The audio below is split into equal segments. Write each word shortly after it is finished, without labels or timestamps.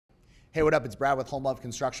Hey, what up? It's Brad with Home Love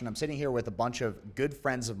Construction. I'm sitting here with a bunch of good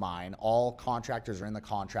friends of mine. All contractors are in the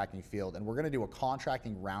contracting field, and we're going to do a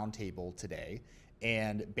contracting roundtable today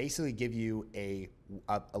and basically give you a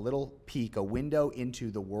little peek, a window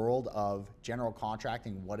into the world of general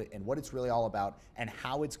contracting, what it's really all about, and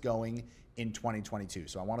how it's going in 2022.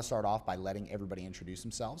 So I want to start off by letting everybody introduce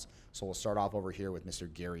themselves. So we'll start off over here with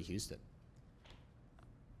Mr. Gary Heusted.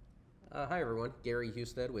 Hi everyone, Gary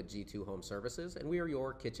Heusted with G2 Home Services, and we are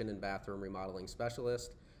your kitchen and bathroom remodeling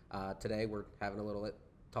specialist. Today we're having a little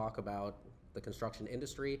talk about the construction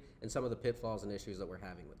industry and some of the pitfalls and issues that we're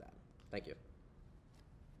having with that. Thank you.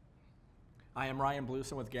 I am Ryan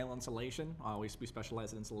Bluesen with Gale Insulation. We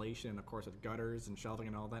specialize in insulation and of course with gutters and shelving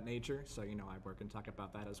and all that nature. So I work and talk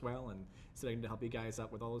about that as well, and sitting to help you guys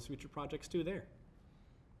out with all those future projects too there.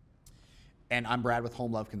 And I'm Brad with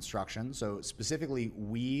Home Love Construction. So specifically,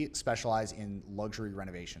 we specialize in luxury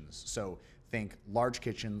renovations. So think large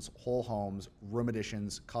kitchens, whole homes, room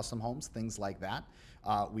additions, custom homes, things like that.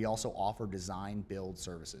 We also offer design build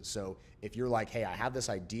services. So if you're like, hey, I have this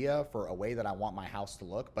idea for a way that I want my house to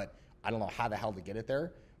look, but I don't know how the hell to get it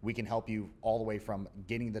there, we can help you all the way from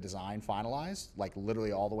getting the design finalized, like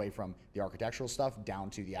literally all the way from the architectural stuff down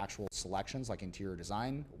to the actual selections, like interior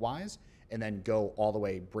design wise, and then go all the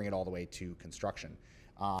way, bring it all the way to construction.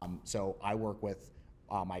 So I work with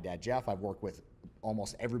my dad, Jeff. I've worked with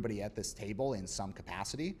almost everybody at this table in some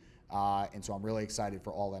capacity. And so I'm really excited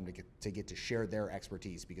for all of them to get to share their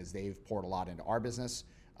expertise because they've poured a lot into our business.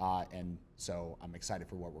 And so I'm excited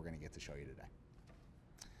for what we're gonna get to show you today.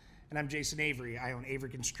 And I'm Jason Avery. I own Avery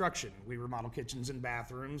Construction. We remodel kitchens and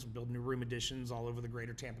bathrooms, build new room additions all over the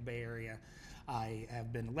greater Tampa Bay area. I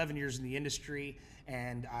have been 11 years in the industry,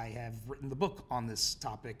 and I have written the book on this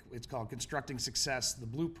topic. It's called Constructing Success, the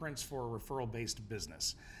Blueprints for a Referral-Based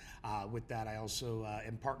Business. With that, I also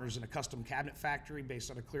am partners in a custom cabinet factory based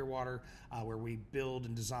out of Clearwater, where we build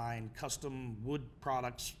and design custom wood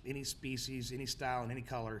products, any species, any style, and any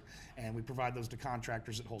color, and we provide those to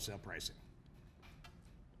contractors at wholesale pricing.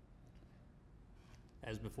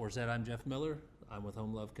 As before said, I'm Jeff Miller. I'm with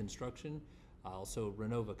Home Love Construction, also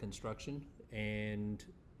Renova Construction, and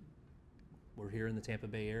we're here in the Tampa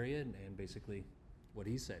Bay area and basically what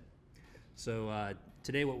he said. So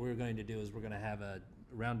today what we're going to do is we're going to have a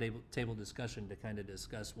round table discussion to kind of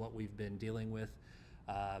discuss what we've been dealing with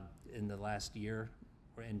in the last year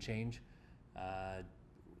and change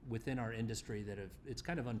within our industry it's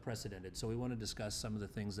kind of unprecedented. So we want to discuss some of the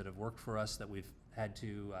things that have worked for us that we've had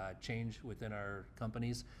to change within our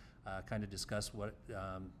companies, kind of discuss what,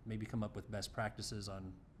 maybe come up with best practices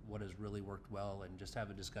on what has really worked well and just have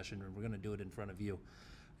a discussion, and we're going to do it in front of you.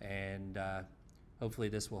 And hopefully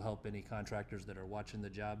this will help any contractors that are watching the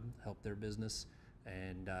job, help their business,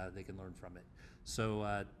 and they can learn from it.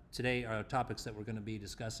 So today our topics that we're going to be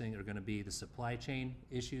discussing are going to be the supply chain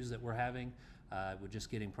issues that we're having. We're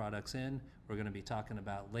just getting products in. We're going to be talking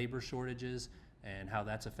about labor shortages and how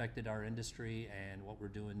that's affected our industry and what we're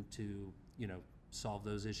doing to, solve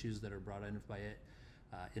those issues that are brought in by it.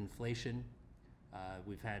 Inflation,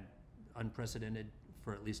 we've had unprecedented,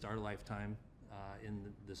 for at least our lifetime in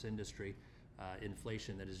this industry,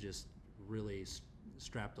 inflation that has just really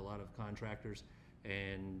strapped a lot of contractors.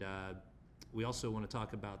 And we also want to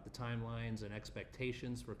talk about the timelines and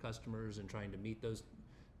expectations for customers and trying to meet those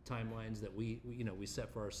timelines that we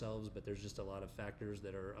set for ourselves, but there's just a lot of factors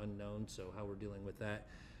that are unknown, so how we're dealing with that.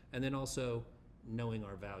 And then also knowing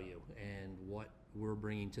our value and what we're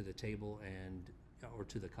bringing to the table or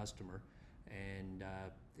to the customer, and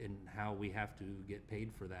how we have to get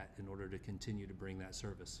paid for that in order to continue to bring that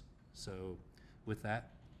service. So with that,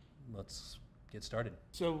 let's get started.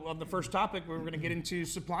 So on the first topic, we're going to get into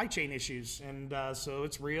supply chain issues, and so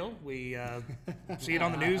it's real. We see it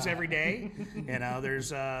on the news every day.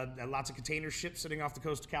 There's lots of container ships sitting off the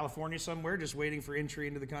coast of California somewhere, just waiting for entry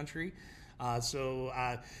into the country.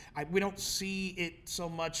 We don't see it so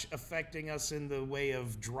much affecting us in the way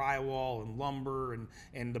of drywall and lumber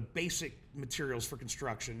and the basic materials for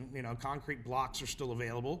construction. Concrete blocks are still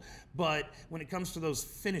available, but when it comes to those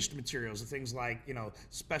finished materials, the things like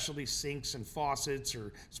specialty sinks and faucets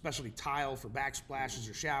or specialty tile for backsplashes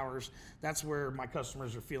or showers, that's where my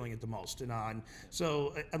customers are feeling it the most. And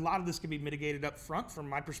so a lot of this can be mitigated up front from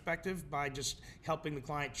my perspective by just helping the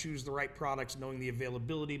client choose the right products, knowing the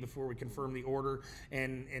availability before we confirm confirm the order,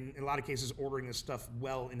 and in a lot of cases ordering this stuff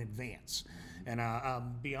well in advance. And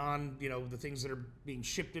beyond the things that are being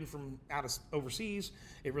shipped in from overseas,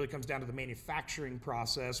 it really comes down to the manufacturing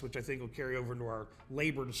process, which I think will carry over into our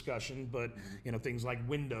labor discussion. But things like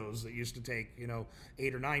windows that used to take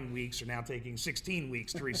 8 or 9 weeks are now taking 16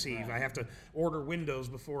 weeks to receive. I have to order windows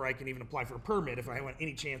before I can even apply for a permit if I want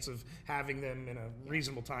any chance of having them in a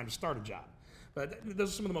reasonable time to start a job. But those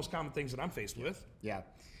are some of the most common things that I'm faced with. Yeah.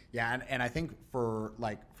 Yeah, and I think for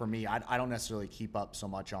me, I don't necessarily keep up so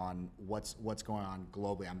much on what's going on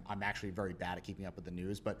globally. I'm actually very bad at keeping up with the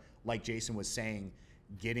news. But like Jason was saying,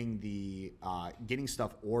 getting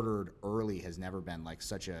stuff ordered early has never been like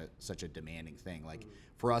such a demanding thing. Like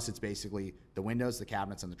for us, it's basically the windows, the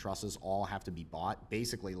cabinets, and the trusses all have to be bought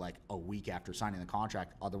basically like a week after signing the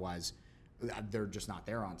contract. Otherwise, they're just not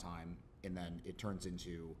there on time, and then it turns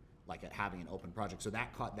into like having an open project. So that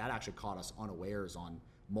actually caught us unawares on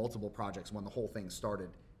multiple projects when the whole thing started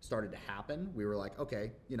to happen. We were like,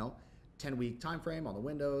 okay, 10-week time frame on the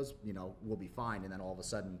windows, we'll be fine. And then all of a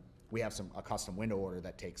sudden we have a custom window order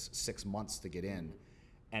that takes 6 months to get in,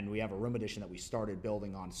 and we have a room addition that we started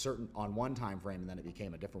building on one time frame, and then it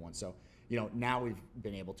became a different one. So now we've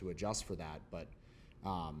been able to adjust for that. But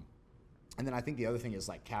and then I think the other thing is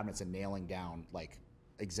like cabinets and nailing down like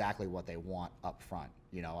exactly what they want up front.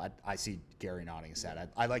 I see Gary nodding his head.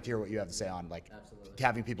 I'd like to hear what you have to say on like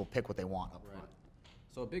having people pick what they want up front.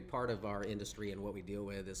 So a big part of our industry and what we deal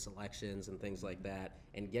with is selections and things like that,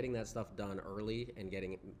 and getting that stuff done early and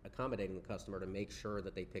accommodating the customer to make sure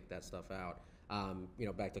that they pick that stuff out.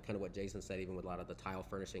 Back to kind of what Jason said, even with a lot of the tile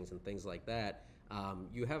furnishings and things like that,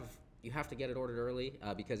 you have to get it ordered early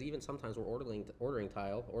because even sometimes we're ordering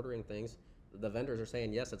tile, ordering things, the vendors are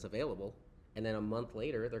saying yes, it's available. And then a month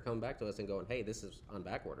later, they're coming back to us and going, hey, this is on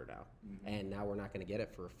back order now. And now we're not going to get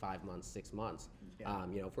it for 5 months, 6 months. Yeah.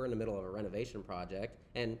 If we're in the middle of a renovation project,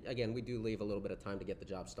 and again, we do leave a little bit of time to get the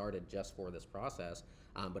job started just for this process.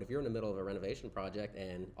 But if you're in the middle of a renovation project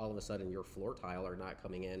and all of a sudden your floor tile are not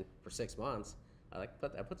coming in for 6 months,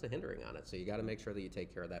 that puts a hindering on it. So you got to make sure that you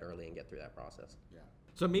take care of that early and get through that process. Yeah.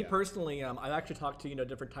 So me personally, I've actually talked to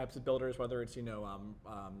different types of builders, whether it's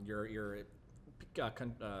your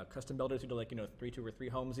custom builders who do 2 or 3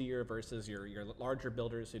 homes a year versus your larger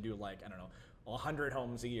builders who do 100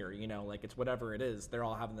 homes a year. It's whatever it is. They're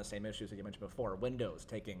all having the same issues that you mentioned before. Windows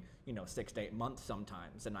taking 6 to 8 months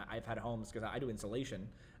sometimes, and I've had homes because I do insulation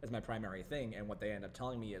as my primary thing, and what they end up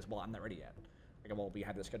telling me is, well, I'm not ready yet. I go, well, we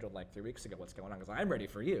had this scheduled 3 weeks ago. What's going on? Because I'm ready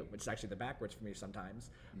for you, which is actually the backwards for me sometimes.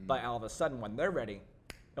 But all of a sudden, when they're ready,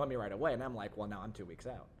 they want me right away, and I'm like, well, now I'm 2 weeks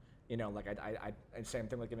out. I same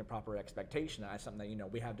thing with giving proper expectation. That's something that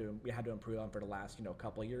we had to improve on for the last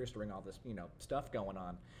couple of years during all this stuff going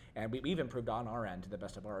on, and we've improved on our end to the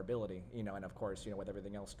best of our ability. And of course with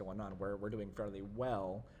everything else going on, we're doing fairly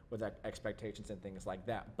well with expectations and things like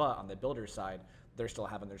that. But on the builder side, they're still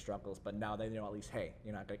having their struggles. But now they know at least, hey,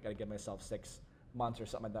 I got to give myself 6 months or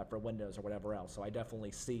something like that for windows or whatever else. So I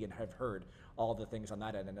definitely see and have heard all the things on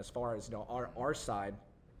that end. And as far as our side.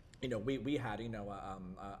 We had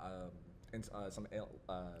some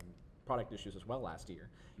product issues as well last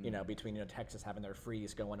year. Between Texas having their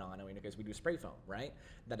freeze going on, because we do spray foam, right?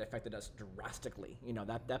 That affected us drastically.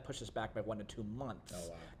 That pushed us back by 1 to 2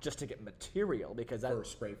 months just to get material because that for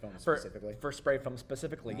spray foam specifically. For spray foam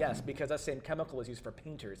specifically, yes, because that same chemical was used for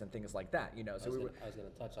painters and things like that. So I was going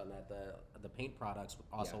to touch on that. The paint products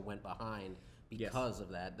also went behind. Because of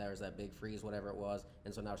that, there's that big freeze, whatever it was,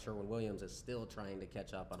 and so now Sherwin-Williams is still trying to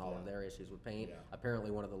catch up on all of their issues with paint. Yeah. Apparently,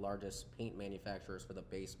 one of the largest paint manufacturers for the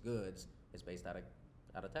base goods is based out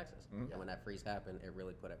of Texas. And when that freeze happened, it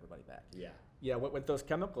really put everybody back. Yeah. With those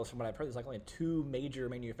chemicals, from what I've heard, there's only 2 major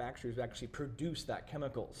manufacturers who actually produce that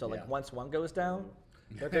chemical. So once one goes down,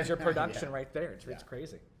 there goes your production right there. It's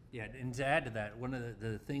crazy. Yeah, and to add to that, one of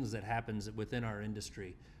the things that happens within our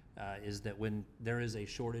industry is that when there is a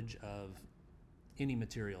shortage of any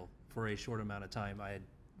material for a short amount of time. I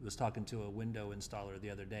was talking to a window installer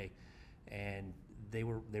the other day, and they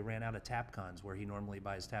ran out of Tapcons where he normally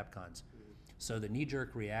buys Tapcons. So the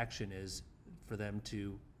knee-jerk reaction is for them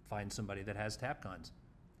to find somebody that has Tapcons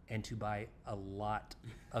and to buy a lot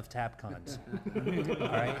of Tapcons. All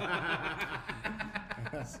right.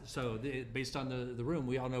 So based on the room,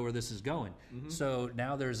 we all know where this is going. So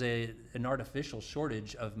now there's an artificial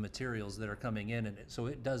shortage of materials that are coming in, and so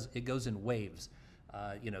it goes in waves.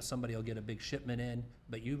 Somebody will get a big shipment in,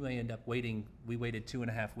 but you may end up waiting. We waited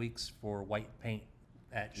 2.5 weeks for white paint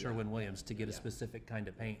at Sherwin-Williams to get a specific kind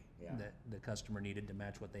of paint that the customer needed to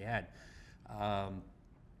match what they had.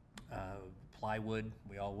 Plywood,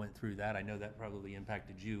 we all went through that. I know that probably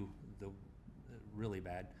impacted you really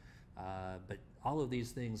bad. But all of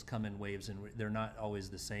these things come in waves, and they're not always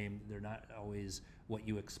the same. They're not always what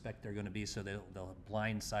you expect they're going to be, so they'll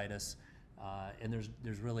blindside us. And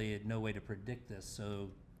there's really no way to predict this. So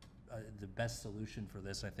the best solution for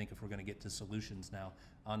this, I think, if we're going to get to solutions now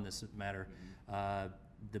on this matter,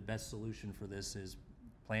 the best solution for this is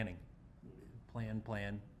planning.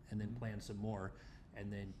 Plan, and then plan some more,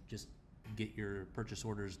 and then just get your purchase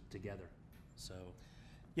orders together. So.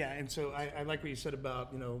 Yeah, and so I like what you said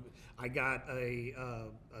about, I got a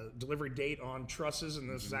delivery date on trusses, and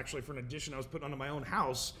this is actually for an addition I was putting onto my own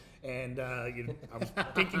house. And I was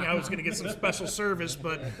thinking I was going to get some special service,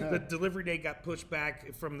 but the delivery date got pushed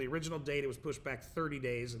back from the original date. It was pushed back 30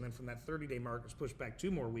 days, and then from that 30-day mark, it was pushed back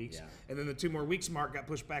 2 more weeks. And then the 2 more weeks mark got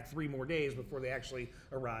pushed back 3 more days before they actually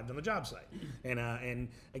arrived on the job site. And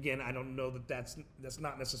again, I don't know that's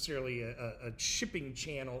not necessarily a shipping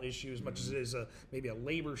channel issue as much as it is maybe a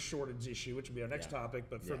labor shortage issue, which would be our next topic,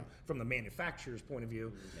 but from the manufacturer's point of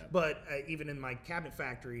view. But even in my cabinet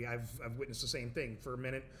factory, I've witnessed the same thing. For a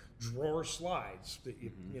minute, drawer slides that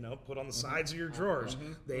you put on the sides of your drawers.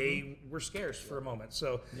 They were scarce for a moment.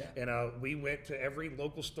 So we went to every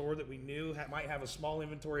local store that we knew might have a small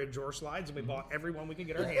inventory of drawer slides, and we bought every one we could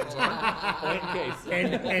get our hands on.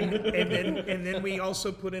 And then we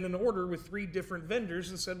also put in an order with 3 different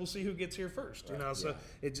vendors and said we'll see who gets here first. So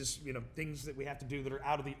it just things that we have to do that are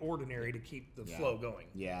out of the ordinary to keep the flow going.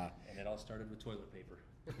 Yeah. And it all started with toilet paper.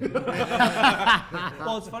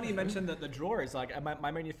 Well, it's funny you mentioned the drawers. Like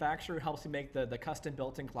my manufacturer helps me make the custom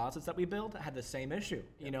built-in closets that we build. Had the same issue.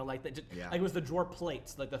 Like it was the drawer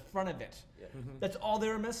plates, like the front of it. That's all they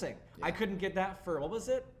were missing. I couldn't get that for, what was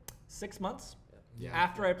it, 6 months?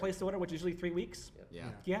 After I placed the order, which is usually 3 weeks. It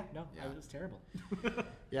was terrible.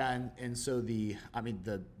 And so the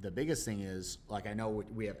biggest thing is, like, I know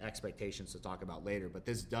we have expectations to talk about later, but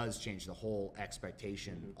this does change the whole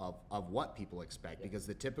expectation of what people expect, because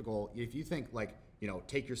the typical, if you think like,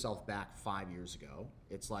 take yourself back 5 years ago,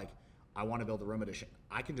 it's like, I want to build a room addition.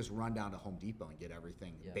 I can just run down to Home Depot and get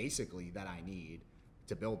everything basically that I need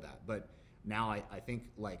to build that. But now I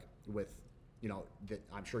think, like, with that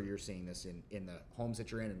I'm sure you're seeing this in the homes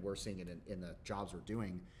that you're in, and we're seeing it in the jobs we're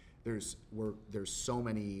doing. There's so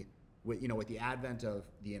many, with the advent of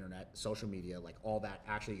the internet, social media, like all that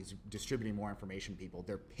actually is distributing more information to people.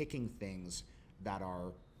 They're picking things that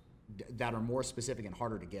are more specific and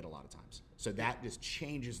harder to get a lot of times. So that just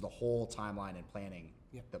changes the whole timeline and planning,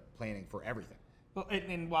 the planning for everything. Well,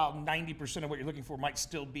 and while 90% of what you're looking for might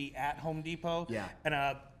still be at Home Depot, and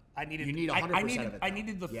I needed you need 100% of it. I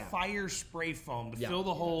needed the fire spray foam to fill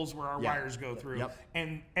the holes where our wires go through.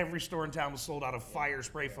 And every store in town was sold out of fire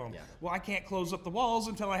spray foam. Well, I can't close up the walls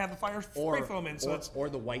until I have the fire spray foam in. Or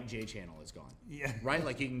the white J channel is gone. Right?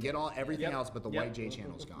 Like, you can get everything else, but the white J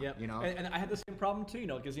channel is gone. And I had the same problem too,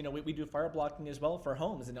 because we do fire blocking as well for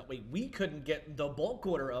homes, and we couldn't get the bulk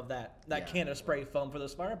order of that can of spray foam for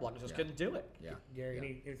those fire blockers. Just couldn't do it. Gary,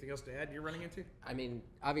 anything else to add you're running into? I mean,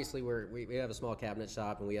 obviously we have a small cabinet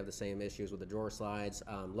shop, and we have the same issues with the drawer slides.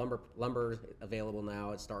 Lumber available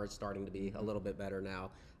now. It's starting to be a little bit better now.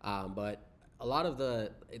 But a lot of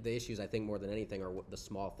the issues, I think, more than anything, are the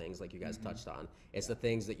small things like you guys touched on. It's the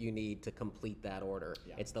things that you need to complete that order.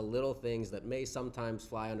 It's the little things that may sometimes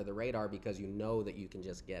fly under the radar because you know that you can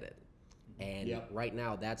just get it. And right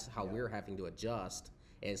now, that's how we're having to adjust,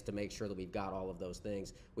 is to make sure that we've got all of those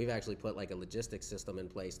things. We've actually put like a logistics system in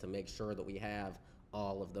place to make sure that we have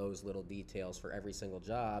all of those little details for every single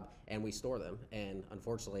job, and we store them. And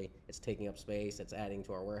unfortunately, it's taking up space, it's adding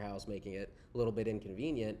to our warehouse, making it a little bit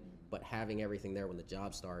inconvenient, but having everything there when the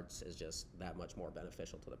job starts is just that much more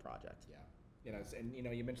beneficial to the project. And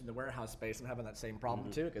you mentioned the warehouse space. I'm having that same problem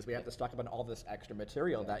too, because we have to stock up on all this extra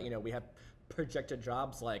material that we have projected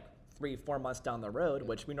jobs like 3-4 months down the road,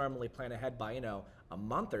 which we normally plan ahead by a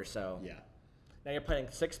month or so. Now you're planning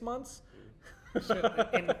 6 months. So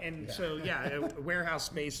warehouse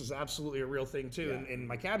space is absolutely a real thing too. In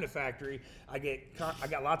my cabinet factory, I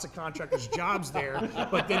got lots of contractors' jobs there,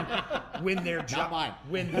 but then when their job,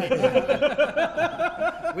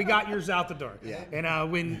 we got yours out the door. And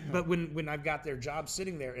when I've got their job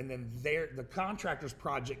sitting there, and then the contractor's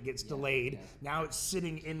project gets delayed, now it's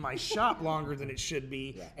sitting in my shop longer than it should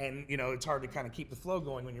be, and it's hard to kind of keep the flow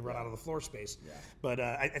going when you run out of the floor space. But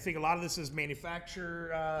I think a lot of this is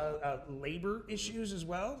manufacturer labor issues as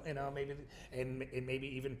well, maybe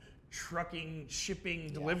even trucking,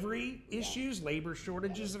 shipping, delivery issues, labor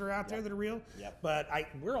shortages that are out there that are real. But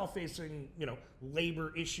we're all facing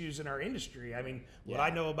labor issues in our industry. I mean, what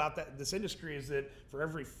I know about this industry is that for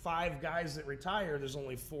every 5 guys that retire, there's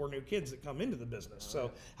only 4 new kids that come into the business.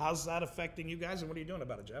 So how's that affecting you guys, and what are you doing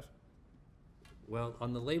about it, Jeff? Well,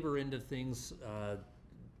 on the labor end of things,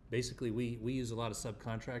 basically we use a lot of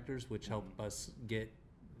subcontractors, which help us get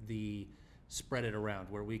spread it around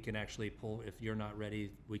where we can actually pull. If you're not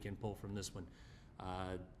ready, we can pull from this one.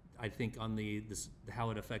 I think on how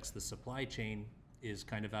it affects the supply chain is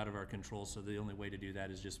kind of out of our control. So the only way to do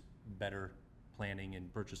that is just better planning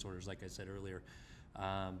and purchase orders, like I said earlier.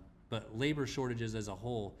 But labor shortages as a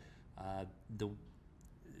whole, I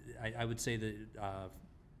would say that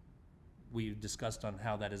we discussed on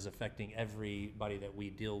how that is affecting everybody that we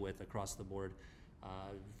deal with across the board,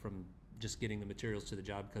 from just getting the materials to the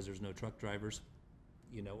job because there's no truck drivers,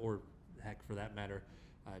 or heck, for that matter,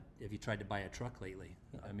 if you tried to buy a truck lately.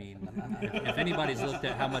 I mean, if anybody's looked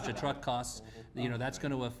at how much a truck costs, that's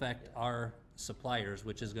going to affect our suppliers,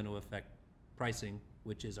 which is going to affect pricing,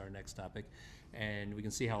 which is our next topic. And we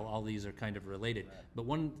can see how all these are kind of related. But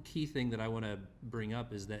one key thing that I want to bring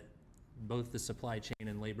up is that both the supply chain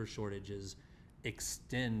and labor shortages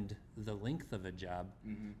extend the length of a job,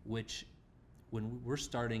 which when we're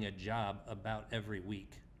starting a job about every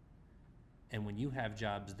week, and when you have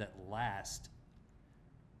jobs that last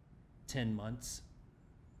 10 months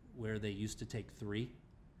where they used to take 3,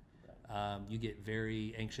 you get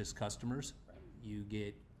very anxious customers. You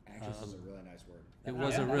get Anxious is a really nice word. it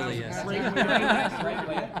was a really Great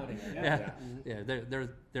way of putting it. yeah.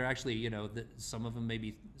 They're actually, some of them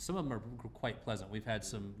are quite pleasant. We've had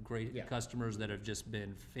some great customers that have just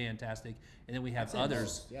been fantastic, and then we have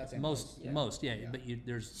others. Most. But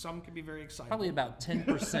there's Some can be very exciting. probably about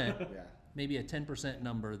 10%, maybe a 10%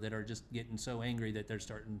 number that are just getting so angry that they're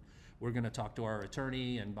starting. We're going to talk to our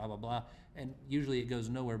attorney and blah blah blah, and usually it goes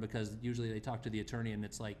nowhere because usually they talk to the attorney and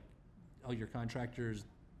it's like, oh, your contractor's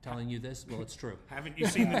telling you this? Well, it's true. Haven't you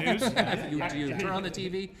seen the news? You turn on the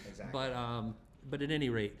TV, but at any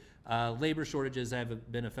rate, labor shortages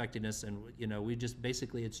have been affecting us, and we just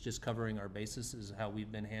basically it's just covering our bases is how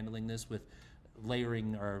we've been handling this with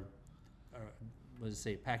layering our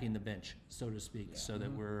packing the bench, so to speak, so that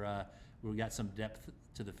we got some depth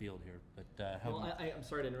to the field here. But I'm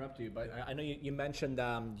sorry to interrupt you, but I know you mentioned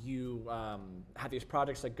you have these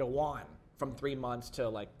projects that go on from 3 months to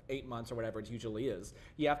like 8 months or whatever it usually is.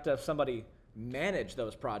 You have to have somebody manage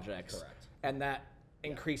those projects. Correct. And that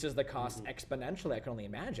increases the cost exponentially, I can only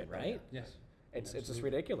imagine, right? yes. It's just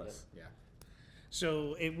ridiculous. Yeah.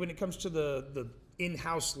 So when it comes to the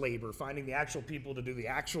in-house labor, finding the actual people to do the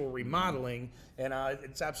actual remodeling, and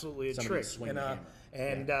it's absolutely a Somebody trick. to swing the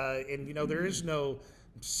And there is no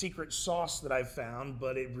secret sauce that I've found,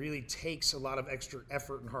 but it really takes a lot of extra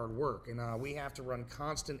effort and hard work. And we have to run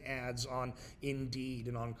constant ads on Indeed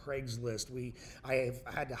and on Craigslist. I have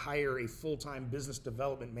had to hire a full-time business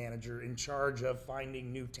development manager in charge of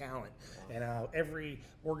finding new talent. And every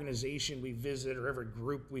organization we visit or every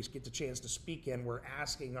group we get the chance to speak in, we're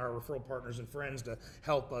asking our referral partners and friends to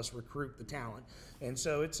help us recruit the talent. And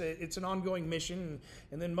so it's an ongoing mission.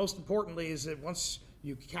 And then most importantly is that once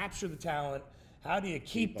you capture the talent, how do you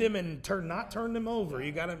keep them and not turn them over?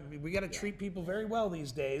 We gotta treat people very well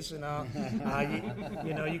these days, and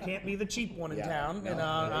you can't be the cheap one in town.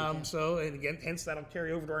 And again, hence that'll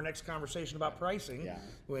carry over to our next conversation about pricing.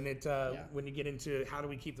 When you get into how do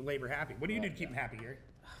we keep the labor happy? What do you do to keep them happy, Gary?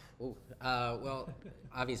 Ooh, well,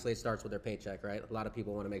 obviously it starts with their paycheck, right? A lot of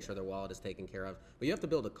people want to make sure their wallet is taken care of, but you have to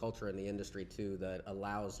build a culture in the industry too that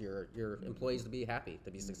allows your employees to be happy, to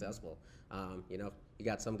be successful. You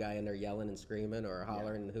got some guy in there yelling and screaming or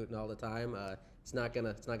hollering and hooting all the time. It's not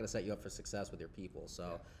gonna set you up for success with your people.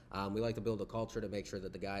 So we like to build a culture to make sure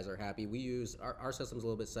that the guys are happy. We use our system's a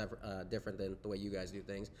little bit different than the way you guys do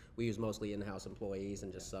things. We use mostly in-house employees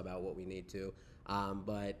and just sub out what we need to.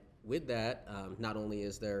 But with that, not only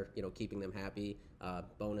is there keeping them happy,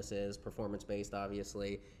 bonuses, performance-based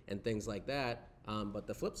obviously, and things like that, but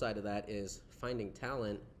the flip side of that is finding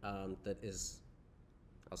talent that is,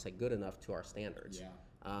 I'll say, good enough to our standards.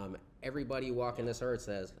 Everybody walking this earth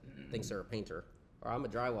thinks they're a painter, or I'm a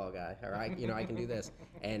drywall guy, or I can do this,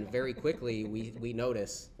 and very quickly we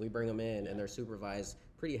notice, we bring them in, and they're supervised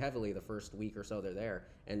pretty heavily the first week or so they're there,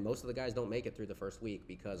 and most of the guys don't make it through the first week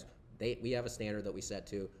because we have a standard that we set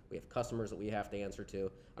to. We have customers that we have to answer to.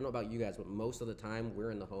 I don't know about you guys, but most of the time we're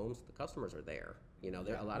in the homes, the customers are there.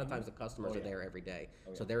 A lot of times the customers are there every day.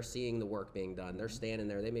 So they're seeing the work being done. They're standing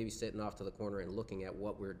there. They may be sitting off to the corner and looking at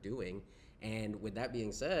what we're doing. And with that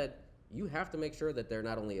being said, you have to make sure that they're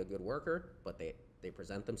not only a good worker, but they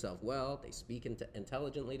present themselves well. They speak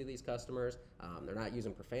intelligently to these customers. They're not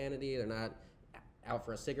using profanity. They're not out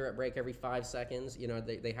for a cigarette break every 5 seconds.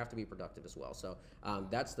 They have to be productive as well. So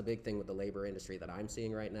that's the big thing with the labor industry that I'm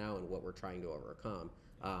seeing right now and what we're trying to overcome,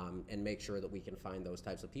 and make sure that we can find those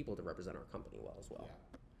types of people to represent our company well as well.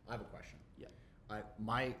 I have a question.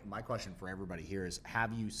 My question for everybody here is: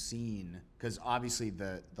 have you seen? Because obviously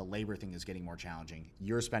the labor thing is getting more challenging.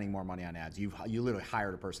 You're spending more money on ads. You literally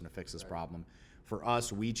hired a person to fix this problem. For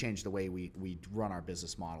us, we changed the way we run our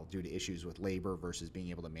business model due to issues with labor versus being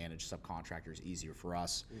able to manage subcontractors easier for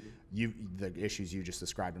us. The issues you just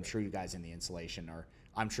described. I'm sure you guys in the insulation are.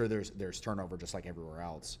 I'm sure there's turnover just like everywhere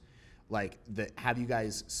else. Like have you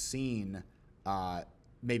guys seen?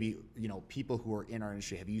 Maybe, people who are in our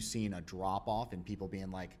industry, have you seen a drop off in people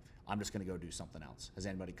being like, I'm just going to go do something else? Has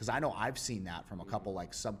anybody? Because I know I've seen that from a couple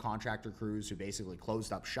like subcontractor crews who basically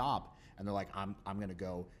closed up shop and they're like, I'm going to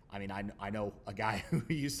go. I mean, I know a guy who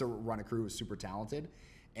used to run a crew who was super talented,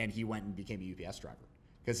 and he went and became a UPS driver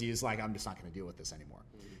because he was like, I'm just not going to deal with this anymore.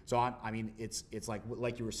 So I mean, it's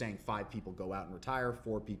like you were saying, 5 people go out and retire,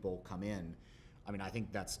 4 people come in. I mean, I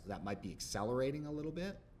think that might be accelerating a little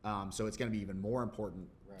bit. So it's going to be even more important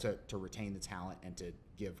to retain the talent and to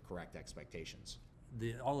give correct expectations.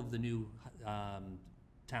 All of the new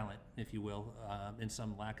talent, if you will, and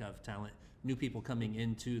some lack of talent, new people coming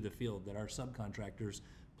into the field that are subcontractors,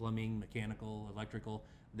 plumbing, mechanical, electrical,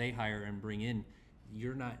 they hire and bring in.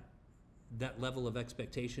 You're not that level of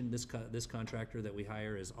expectation. This contractor that we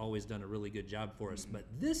hire has always done a really good job for us, but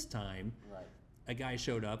this time, a guy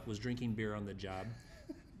showed up, was drinking beer on the job.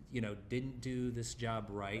 Didn't do this job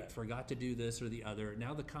right, forgot to do this or the other.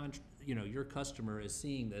 Now your customer is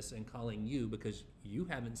seeing this and calling you because you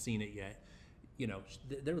haven't seen it yet.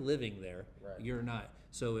 They're living there. Right. You're not.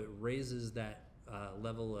 So it raises that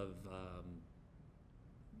level of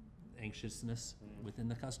anxiousness within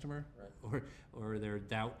the customer, or their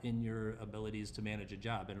doubt in your abilities to manage a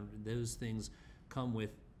job. And those things come with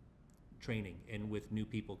training and with new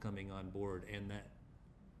people coming on board and that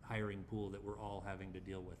hiring pool that we're all having to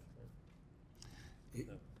deal with.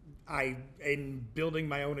 In building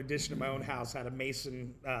my own addition to my own house, had a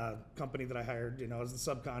mason company that I hired, as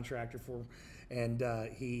the subcontractor for, and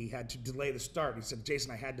he had to delay the start. He said,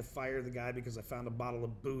 Jason, I had to fire the guy because I found a bottle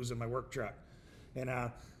of booze in my work truck. And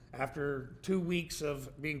after 2 weeks of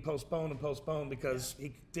being postponed because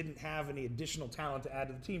he didn't have any additional talent to add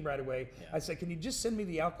to the team right away, I said, can you just send me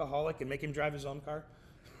the alcoholic and make him drive his own car?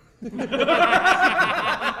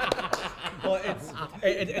 Well,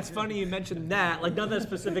 it's funny you mentioned that. Like, not that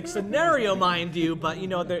specific scenario, mind you, but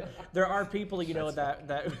there are people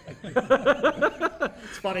that.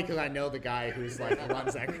 It's funny because I know the guy who's like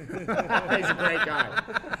runs that. He's a great guy,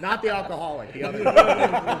 not the alcoholic, the other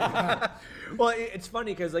guy. Well, it's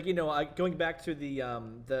funny because going back to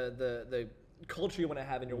the culture you want to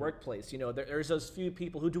have in your workplace. There's those few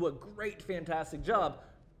people who do a great, fantastic job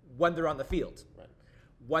when they're on the field.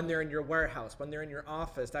 When they're in your warehouse, when they're in your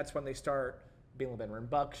office, that's when they start being a little bit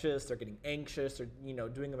rambunctious. They're getting anxious. They're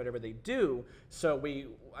doing whatever they do. So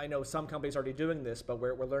I know some companies are already doing this, but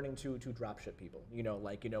we're learning to drop ship people.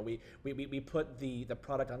 We put the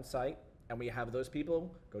product on site, and we have those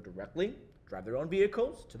people go directly, drive their own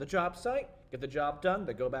vehicles to the job site, get the job done,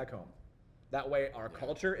 they go back home. That way, our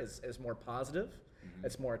culture is more positive.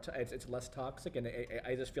 It's more it's less toxic, and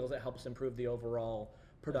I just feel it helps improve the overall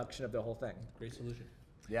production of the whole thing. Great solution.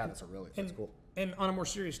 Yeah, that's cool. And on a more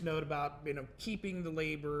serious note about keeping the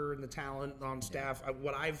labor and the talent on staff,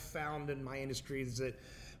 what I've found in my industry is that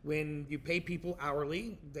when you pay people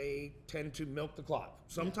hourly, they tend to milk the clock.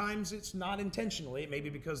 Sometimes it's not intentionally. It may be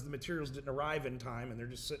because the materials didn't arrive in time and they're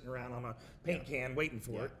just sitting around on a paint can waiting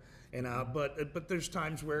for it. And but there's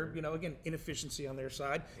times where again, inefficiency on their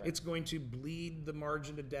side, it's going to bleed the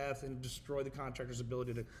margin to death and destroy the contractor's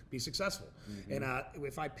ability to be successful. And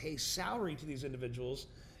if I pay salary to these individuals,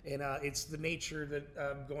 and it's the nature that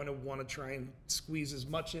I'm going to want to try and squeeze as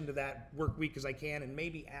much into that work week as I can, and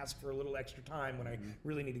maybe ask for a little extra time when I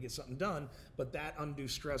really need to get something done. But that undue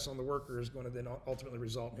stress on the worker is going to then ultimately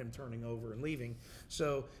result in him turning over and leaving.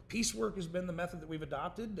 So piecework has been the method that we've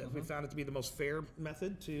adopted. We found it to be the most fair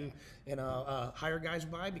method to hire guys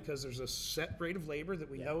by, because there's a set rate of labor that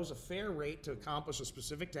we know is a fair rate to accomplish a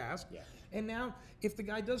specific task. And now, if the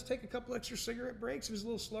guy does take a couple extra cigarette breaks, if he's a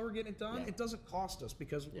little slower getting it done, it doesn't cost us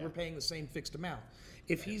because we're paying the same fixed amount.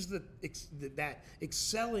 If he's that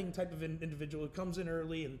excelling type of individual who comes in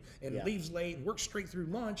early and leaves late and works straight through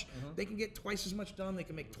lunch, they can get twice as much done, they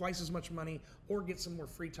can make twice as much money, or get some more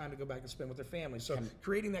free time to go back and spend with their family. So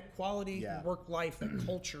creating that quality work life, that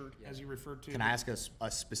culture, as you referred to. Can I ask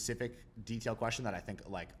a specific detailed question that I think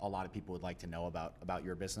like a lot of people would like to know about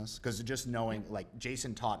your business? Because just knowing, like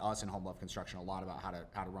Jason taught us in Home Love Construction a lot about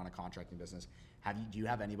how to run a contracting business. Do you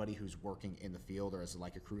have anybody who's working in the field or as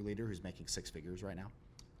like a crew leader who's making 6 figures right now?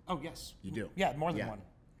 Oh, yes. You do? Yeah, more than one.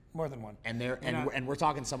 More than one. And we're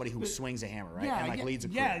talking somebody who swings a hammer, right? And like leads a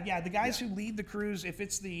crew. Yeah. The guys who lead the crews, if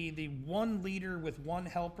it's the one leader with one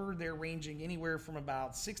helper, they're ranging anywhere from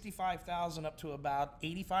about 65,000 up to about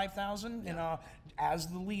 85,000. As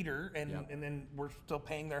the leader, and then we're still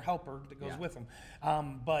paying their helper that goes with them.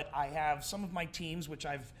 But I have some of my teams, which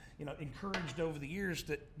I've encouraged over the years,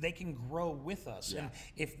 that they can grow with us. And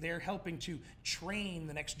if they're helping to train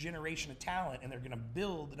the next generation of talent, and they're going to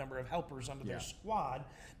build the number of helpers under their squad,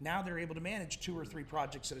 now they're able to manage 2 or 3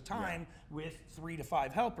 projects at a time with 3 to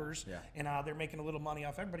 5 helpers, and they're making a little money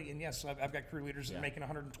off everybody. And yes, I've got crew leaders that are making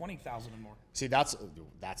 120,000 and more. See, that's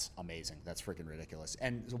amazing. That's freaking ridiculous.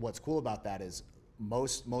 And what's cool about that is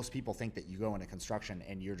most people think that you go into construction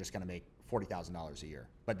and you're just going to make $40,000 a year,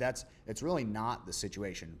 but it's really not the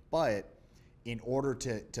situation. But in order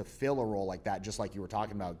to fill a role like that, just like you were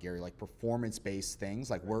talking about, Gary, like performance-based things,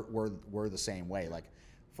 like we're the same way. Like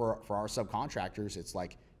for our subcontractors, it's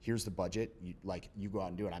like, here's the budget, you go out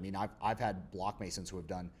and do it. I mean, I've had block masons who have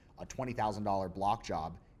done a $20,000 block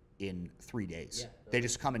job in 3 days. They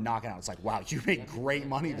just come and knock it out. It's like, wow, you make great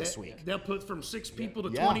money this week. They'll put from 6 people to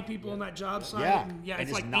 20 people on that job site. And and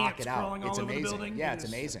it's just like knock ants it out. crawling It's all over amazing. the building. Yeah, it's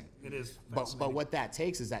amazing. It is. But what that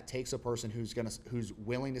takes is a person who's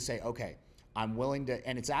willing to say, okay, I'm willing to,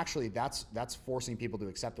 and it's actually that's forcing people to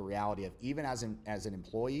accept the reality of, even as an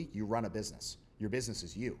employee, you run a business. Your business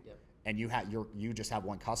is you. And you just have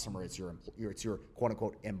one customer. It's your quote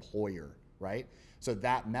unquote employer, right? So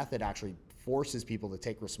that method actually forces people to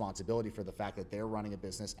take responsibility for the fact that they're running a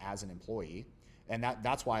business as an employee, and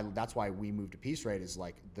that's why we moved to piece rate, is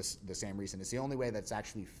like the same reason. It's the only way that's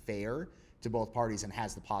actually fair to both parties and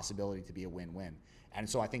has the possibility to be a win-win. And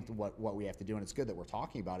so I think what we have to do, and it's good that we're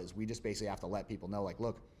talking about, is we just basically have to let people know, like,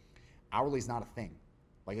 look, hourly is not a thing.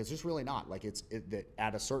 Like, it's just really not. Like, that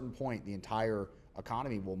at a certain point, the entire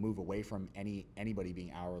economy will move away from anybody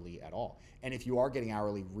being hourly at all. And if you are getting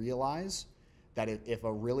hourly, realize that if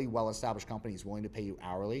a really well-established company is willing to pay you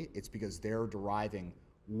hourly, it's because they're deriving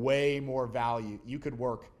way more value. You could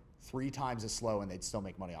work 3 times as slow and they'd still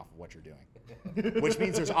make money off of what you're doing, which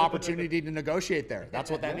means there's opportunity to negotiate there. That's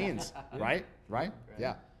what that means, right?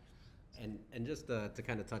 Yeah. And just to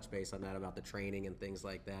kind of touch base on that about the training and things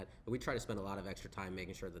like that, we try to spend a lot of extra time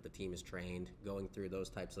making sure that the team is trained, going through those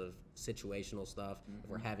types of situational stuff. If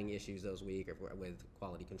we're having issues those week, or if we're with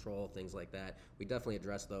quality control, things like that, we definitely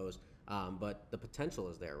address those. But the potential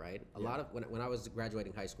is there, right? A lot of when I was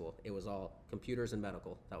graduating high school, it was all computers and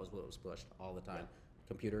medical. That was what was pushed all the time.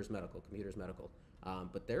 Computers, medical, computers, medical.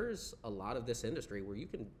 But there's a lot of this industry where you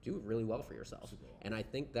can do really well for yourself. And I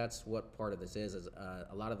think that's what part of this is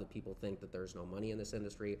a lot of the people think that there's no money in this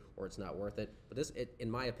industry or it's not worth it. But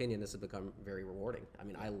in my opinion, this has become very rewarding. I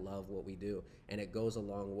mean, I love what we do, and it goes a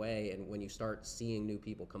long way. And when you start seeing new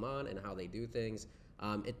people come on and how they do things,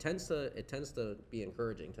 it tends to be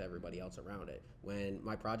encouraging to everybody else around it. When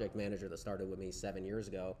my project manager that started with me 7 years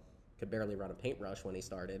ago could barely run a paintbrush when he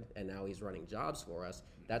started, and now he's running jobs for us,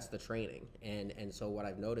 that's the training. And so what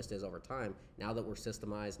I've noticed is over time, now that we're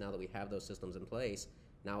systemized, now that we have those systems in place,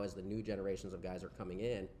 now as the new generations of guys are coming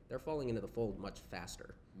in, they're falling into the fold much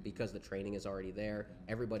faster because the training is already there.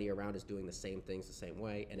 Everybody around is doing the same things the same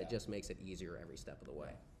way, and it just makes it easier every step of the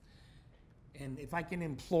way. And if I can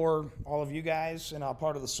implore all of you guys, and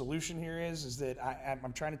part of the solution here is that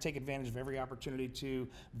I'm trying to take advantage of every opportunity to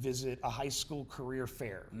visit a high school career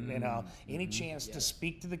fair. Any chance to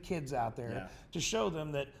speak to the kids out there, to show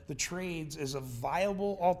them that the trades is a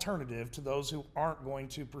viable alternative to those who aren't going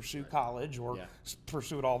to pursue college or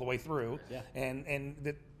pursue it all the way through. And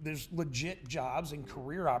that there's legit jobs and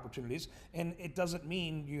career opportunities, and it doesn't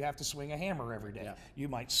mean you have to swing a hammer every day. You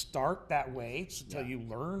might start that way until you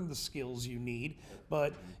learn the skills you need,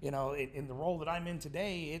 but in the role that I'm in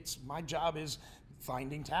today, my job is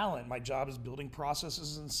finding talent. My job is building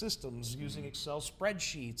processes and systems using Excel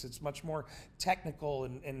spreadsheets. It's much more technical,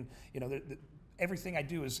 and everything I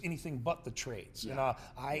do is anything but the trades.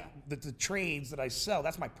 The trades that I sell,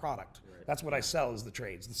 that's my product. That's what I sell, is the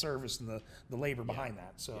trades, the service, and the labor behind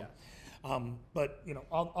that. So, but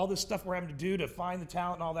all this stuff we're having to do to find the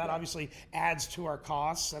talent and all that obviously adds to our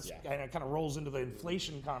costs. That's kind of rolls into the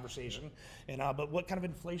inflation conversation. But what kind of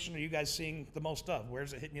inflation are you guys seeing the most of?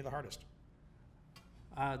 Where's it hitting you the hardest?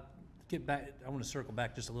 Get back. I want to circle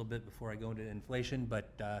back just a little bit before I go into inflation,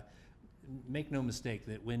 but make no mistake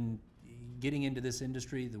that when getting into this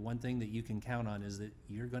industry, the one thing that you can count on is that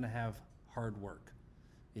you're going to have hard work.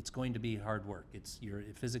 It's going to be hard work. You're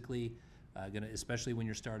physically going to, especially when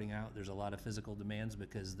you're starting out, there's a lot of physical demands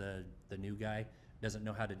because the new guy doesn't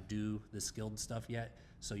know how to do the skilled stuff yet.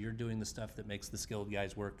 So you're doing the stuff that makes the skilled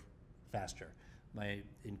guys work faster. my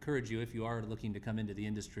encourage you, if you are looking to come into the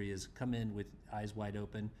industry, is come in with eyes wide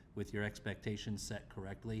open, with your expectations set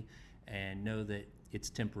correctly, and know that it's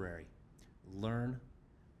temporary. Learn,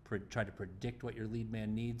 try to predict what your lead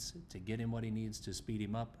man needs to get him what he needs to speed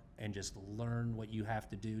him up, and just learn what you have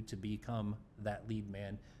to do to become that lead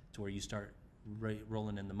man to where you start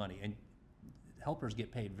rolling in the money. And helpers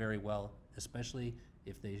get paid very well, especially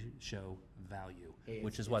if they show value,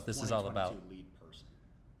 which is what this is all about. Lead person.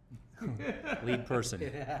 Lead person,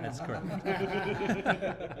 that's correct.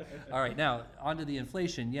 All right, now on to the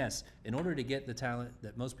inflation. Yes, in order to get the talent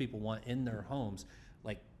that most people want in their homes,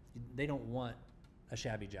 like they don't want a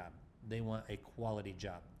shabby job, they want a quality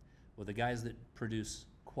job. Well, the guys that produce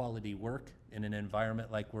quality work in an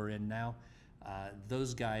environment like we're in now,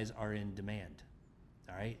 those guys are in demand.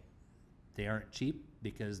 All right, they aren't cheap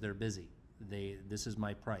because they're busy. This is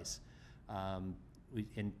my price.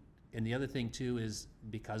 And the other thing too is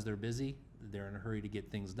because they're busy, they're in a hurry to get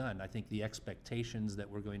things done. I think the expectations that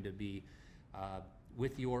we're going to be,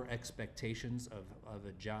 with your expectations of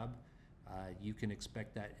a job, you can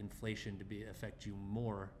expect that inflation to affect you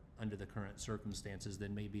more under the current circumstances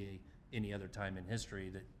than maybe any other time in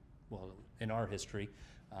history in our history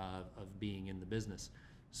of being in the business.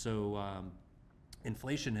 So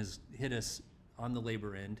inflation has hit us on the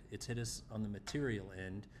labor end, it's hit us on the material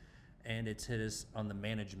end, and it's hit us on the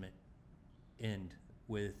management end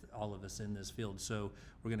with all of us in this field. So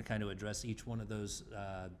we're going to kind of address each one of those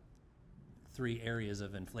three areas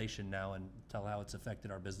of inflation now and tell how it's affected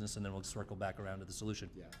our business, and then we'll circle back around to the solution.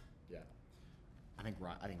 Yeah. I think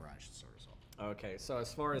Ryan should start us off. Okay, so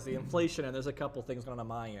as far as the inflation, and there's a couple things going on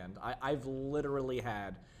my end. I've literally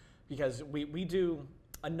had, because we do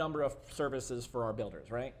a number of services for our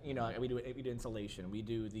builders, right? You know, we do insulation, we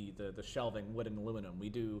do the shelving, wood and aluminum, we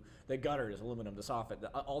do the gutters, aluminum, the soffit,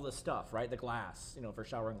 all the stuff, right? The glass, you know, for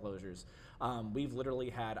shower enclosures. We've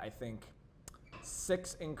literally had, I think,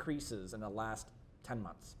 6 increases in the last 10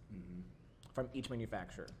 months from each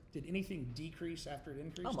manufacturer. Did anything decrease after it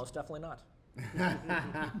increased? Oh, most definitely not.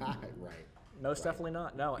 Right. Most definitely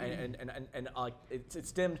not. No, and it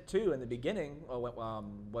stemmed too in the beginning.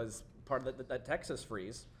 Was part of the Texas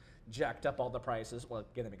freeze, jacked up all the prices. Well,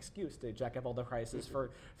 give them an excuse to jack up all the prices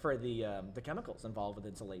for the chemicals involved with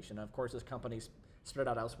insulation. Of course, this company's spread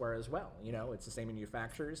out elsewhere as well. You know, it's the same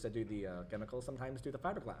manufacturers that do the chemicals sometimes do the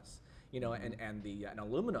fiberglass. You know, and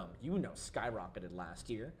aluminum, you know, skyrocketed last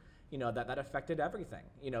year. You know, that affected everything,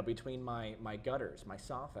 you know, between my gutters, my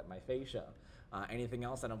soffit, my fascia, anything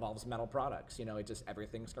else that involves metal products. You know, it just,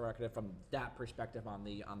 everything's corrected from that perspective on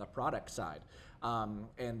the product side.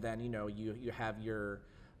 And then, you know, you have your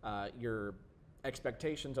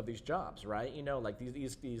expectations of these jobs, right? You know, like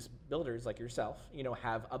these builders like yourself, you know,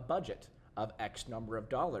 have a budget of X number of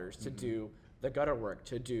dollars to do the gutter work,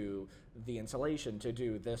 to do the insulation, to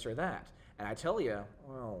do this or that. And I tell you,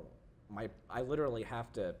 well, I literally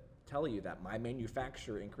have to tell you that my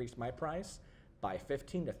manufacturer increased my price by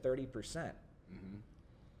 15 to 30%.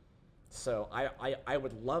 So I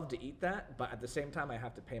would love to eat that, but at the same time I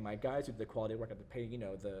have to pay my guys who do the quality work. I have to pay, you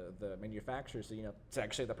know, the manufacturers, you know, it's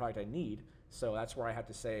actually the product I need. So that's where I have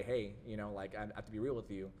to say, hey, you know, like, I have to be real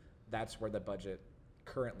with you. That's where the budget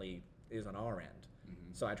currently is on our end.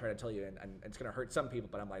 So I try to tell you, and it's going to hurt some people,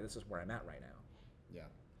 but I'm like, this is where I'm at right now.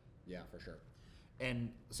 Yeah, for sure.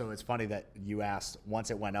 And so it's funny that you asked,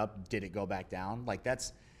 once it went up, did it go back down? Like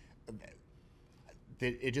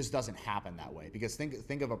it just doesn't happen that way, because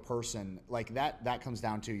think of a person like that comes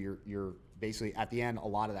down to your basically at the end, a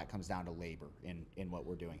lot of that comes down to labor in what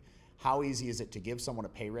we're doing. How easy is it to give someone a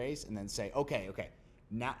pay raise and then say, okay,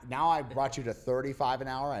 now I brought you to 35 an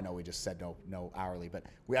hour. I know we just said no hourly, but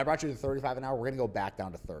I brought you to 35 an hour. We're gonna go back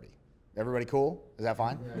down to 30. Everybody cool? Is that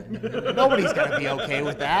fine? Nobody's gonna be okay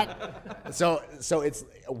with that. So it's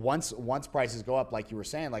once prices go up, like you were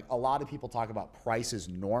saying, like a lot of people talk about prices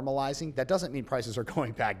normalizing. That doesn't mean prices are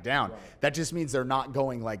going back down. Right. That just means they're not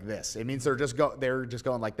going like this. It means they're just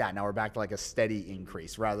going like that. Now we're back to like a steady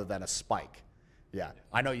increase rather than a spike. Yeah,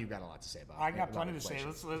 I know you've got a lot to say about it. I got plenty to say.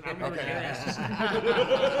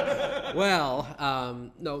 Well,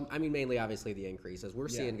 no, I mean, mainly obviously the increases. We're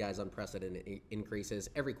seeing, guys, unprecedented increases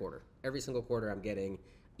every quarter. Every single quarter I'm getting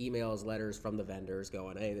emails, letters from the vendors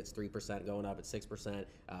going, hey, that's 3% going up, it's 6%.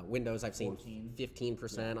 Windows, I've seen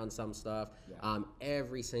 15% on some stuff. Yeah.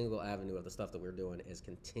 Every single avenue of the stuff that we're doing is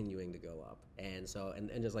continuing to go up. And so,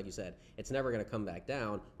 and just like you said, it's never going to come back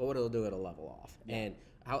down, but what it'll do, it'll level off. Yeah. And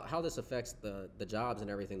how this affects the jobs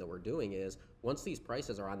and everything that we're doing is, once these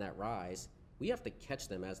prices are on that rise, we have to catch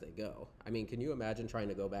them as they go. I mean, can you imagine trying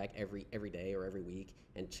to go back every day or every week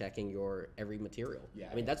and checking your every material? Yeah.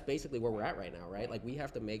 I mean, that's basically where we're at right now, right? Like, we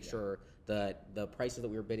have to make sure that the prices that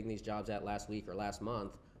we were bidding these jobs at last week or last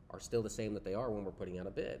month are still the same that they are when we're putting out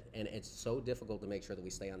a bid. And it's so difficult to make sure that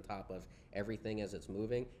we stay on top of everything as it's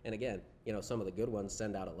moving. And again, you know, some of the good ones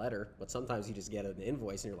send out a letter, but sometimes you just get an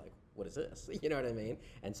invoice and you're like, what is this? You know what I mean?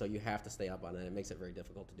 And so you have to stay up on it. It makes it very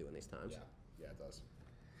difficult to do in these times. Yeah, it does.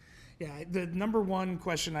 Yeah, the number one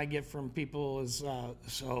question I get from people is,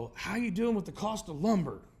 so how you doing with the cost of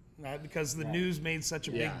lumber? Because the news made such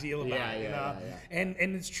a big deal about it, you know? And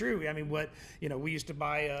it's true. I mean, we used to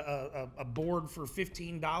buy a board for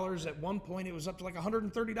 $15. At one point, it was up to like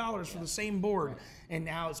 $130 for the same board, and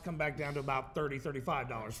now it's come back down to about $30,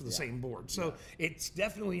 $35 for the same board. So it's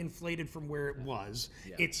definitely inflated from where it was.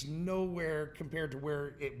 It's nowhere compared to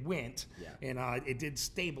where it went, and it did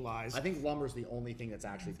stabilize. I think lumber's the only thing that's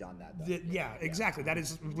actually done that, though. Exactly. That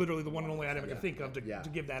is literally the one and only item I can think of to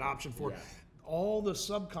give that option for. All the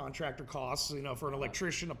subcontractor costs, you know, for an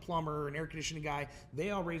electrician, a plumber, an air conditioning guy,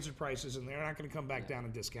 they all raise their prices, and they're not going to come back down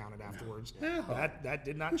and discount it afterwards. That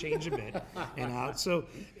did not change a bit. And so,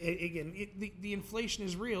 again, the inflation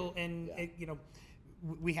is real, and you know,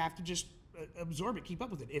 we have to just absorb it, keep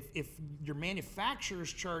up with it. If your manufacturer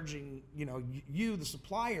is charging, you know, you, the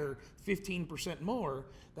supplier, 15% more,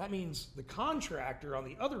 that means the contractor on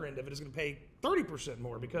the other end of it is going to pay 30%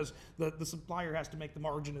 more because the supplier has to make the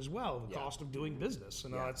margin as well, the cost of doing business.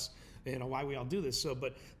 And that's, you know, why we all do this. So,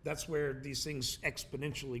 but that's where these things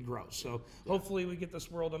exponentially grow. So hopefully we get this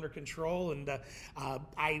world under control. And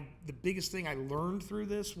the biggest thing I learned through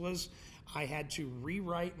this was I had to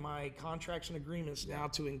rewrite my contracts and agreements now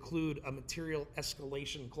to include a material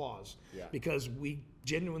escalation clause because we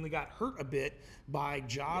genuinely got hurt a bit by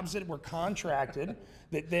jobs that were contracted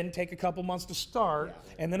that then take a couple months to start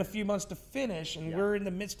and then a few months to finish, and we're in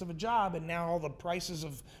the midst of a job, and now all the prices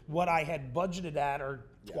of what I had budgeted at are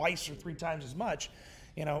twice or three times as much.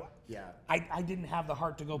 You know, I didn't have the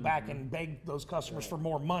heart to go back and beg those customers for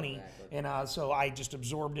more money, and so I just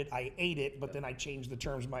absorbed it. I ate it, but then I changed the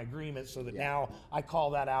terms of my agreement so that now I call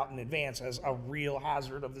that out in advance as a real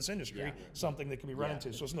hazard of this industry, something that can be run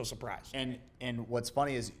into. So it's no surprise. And what's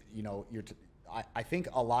funny is, you know, I think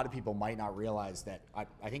a lot of people might not realize that.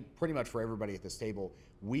 I think pretty much for everybody at this table,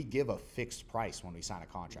 we give a fixed price when we sign a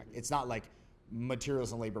contract. It's not like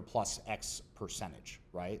materials and labor plus X percentage,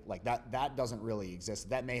 right? Like that doesn't really exist.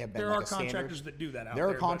 That may have been There like are a standard. contractors that do that out There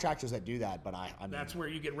there. are contractors that do that, but I mean, That's where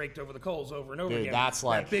you get raked over the coals over and over Dude, again. that's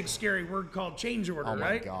like- that big scary word called change order, oh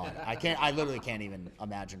my right? God, I literally can't even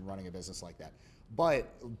imagine running a business like that.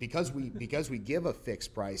 But because we give a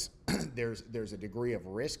fixed price, there's a degree of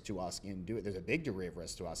risk to us in doing. There's a big degree of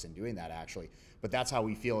risk to us in doing that actually. But that's how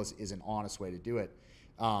we feel is an honest way to do it.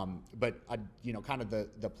 But you know, kind of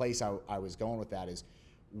the place I was going with that is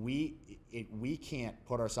we can't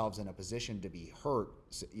put ourselves in a position to be hurt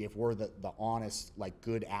if we're the honest, like,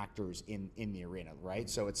 good actors in the arena, right?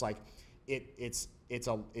 So it's like it's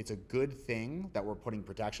a good thing that we're putting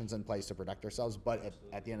protections in place to protect ourselves, but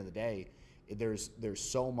at the end of the day, there's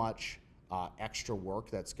so much extra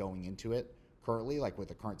work that's going into it currently, like with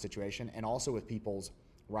the current situation, and also with people's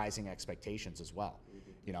rising expectations as well.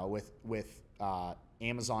 You know, with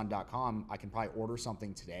Amazon.com, I can probably order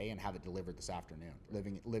something today and have it delivered this afternoon,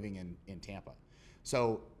 living in Tampa.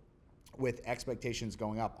 So with expectations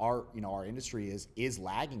going up, our industry is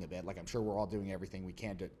lagging a bit. Like, I'm sure we're all doing everything we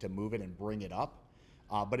can to move it and bring it up,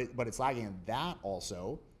 but it's lagging, and that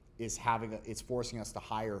also is it's forcing us to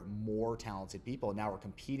hire more talented people. And now we're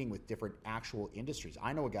competing with different actual industries.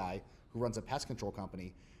 I know a guy who runs a pest control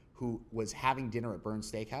company who was having dinner at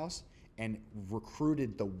Burns Steakhouse and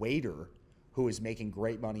recruited the waiter who is making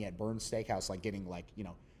great money at Burns Steakhouse, like getting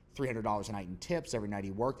 $300 a night in tips every night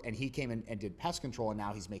he worked. And he came in and did pest control, and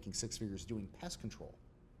now he's making six figures doing pest control.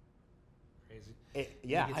 Crazy.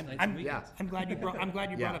 I'm glad you brought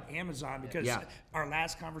up Amazon, because our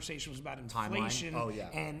last conversation was about inflation.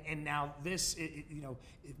 And now this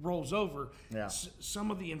it rolls over.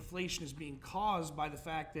 Some of the inflation is being caused by the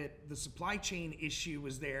fact that the supply chain issue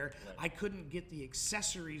was there. I couldn't get the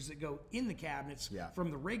accessories that go in the cabinets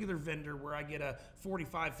from the regular vendor where I get a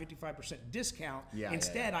 45-55% discount.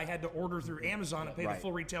 Instead, I had to order through Amazon and pay the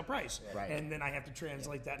full retail price. And then I have to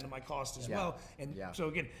translate that into my cost as well. And so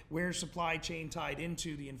again, where's supply chain tied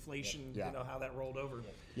into the inflation, how that rolled over.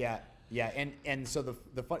 And so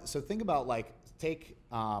so think about, like, take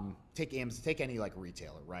Amazon, take any like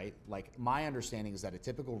retailer, right? Like, my understanding is that a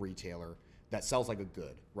typical retailer that sells like a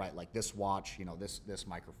good, right? Like this watch, this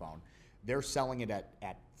microphone, they're selling it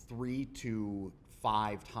at 3 to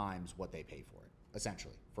 5 times what they pay for it,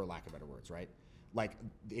 essentially, for lack of better words, right? Like,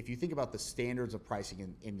 if you think about the standards of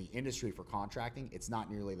pricing in the industry for contracting, it's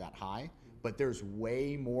not nearly that high, but there's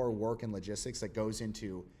way more work and logistics that goes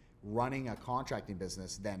into running a contracting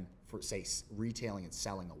business than, for say, retailing and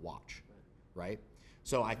selling a watch, right?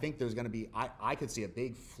 So I think there's going to be, I could see a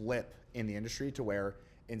big flip in the industry to where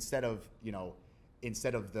instead of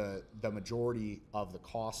the majority of the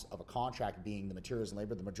cost of a contract being the materials and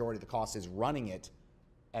labor, the majority of the cost is running it,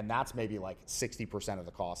 and that's maybe like 60% of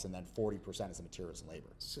the cost, and then 40% is the materials and labor.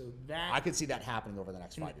 So that I could see that happening over the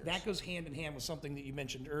next 5 years. That goes hand in hand with something that you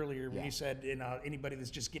mentioned earlier when you said anybody that's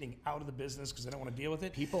just getting out of the business because they don't want to deal with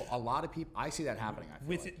it. A lot of people, I see that happening.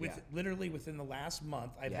 I feel Literally within the last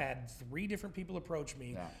month, I've had 3 different people approach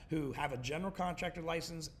me who have a general contractor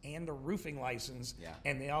license and a roofing license,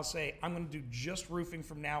 and they all say, "I'm going to do just roofing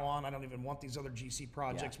from now on. I don't even want these other GC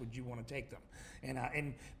projects. Would you want to take them?"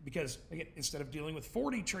 And because again, instead of dealing with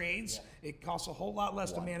 40 trades, it costs a whole lot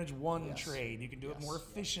less to manage one trade. You can do it more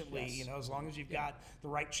efficiently, as long as you've got the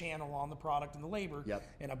right channel on the product and the labor.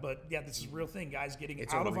 But this is a real thing, guys, getting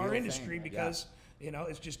out of our industry because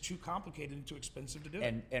it's just too complicated and too expensive to do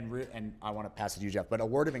it. And I want to pass it to you, Jeff, but a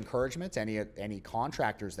word of encouragement to any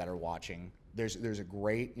contractors that are watching. There's a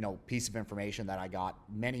great piece of information that I got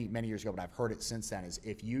many years ago, but I've heard it since then. Is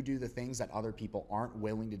if you do the things that other people aren't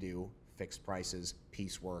willing to do, fixed prices,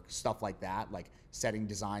 piecework, stuff like that, like setting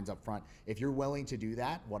designs up front. If you're willing to do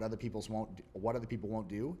that, what other people won't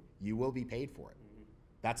do, you will be paid for it.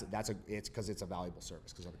 It's because it's a valuable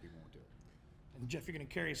service because other people won't do it. And Jeff, you're going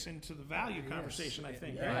to carry us into the value conversation, I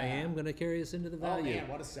think. I am going to carry us into the value. Oh man,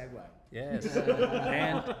 what a segue. Yes.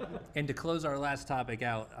 and to close our last topic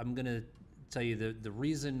out, I'm going to tell you the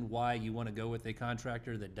reason why you want to go with a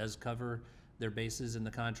contractor that does cover their bases in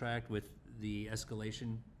the contract with the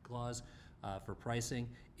escalation clause for pricing.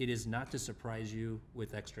 It is not to surprise you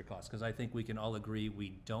with extra costs, because I think we can all agree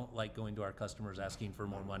we don't like going to our customers asking for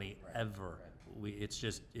more money ever. It's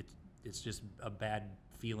just a bad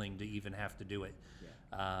feeling to even have to do it.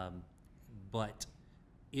 But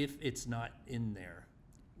if it's not in there,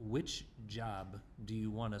 which job do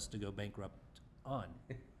you want us to go bankrupt on?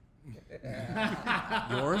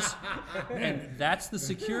 Yours? And that's the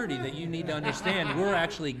security that you need to understand we're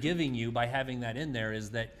actually giving you by having that in there, is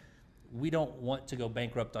that we don't want to go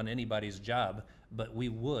bankrupt on anybody's job, but we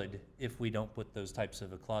would if we don't put those types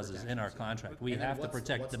of clauses in our contract. We have to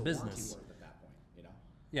protect the business.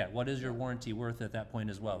 Yeah, what is your warranty worth at that point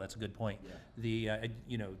as well? That's a good point. Do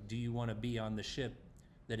you want to be on the ship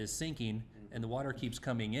that is sinking and the water keeps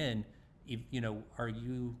coming in? Are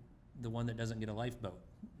you the one that doesn't get a lifeboat?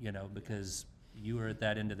 Because you are at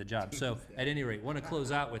that end of the job. So at any rate, want to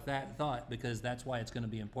close out with that thought, because that's why it's going to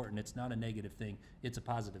be important. It's not a negative thing. It's a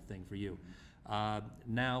positive thing for you.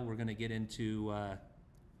 Now we're going to get into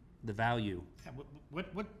the value.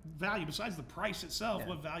 What value, besides the price itself,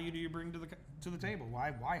 what value do you bring to the table?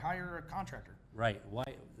 Why hire a contractor? Right.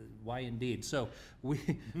 Why indeed? So we've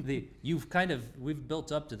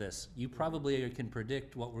built up to this. You probably can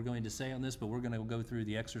predict what we're going to say on this, but we're going to go through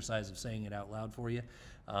the exercise of saying it out loud for you.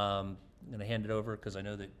 I'm going to hand it over because I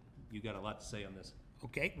know that you got a lot to say on this.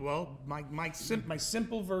 Okay. Well, my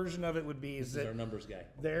simple version of it would be This is our numbers guy.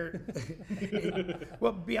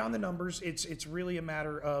 Well, beyond the numbers, it's really a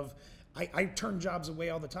matter of. I turn jobs away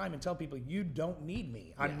all the time and tell people, you don't need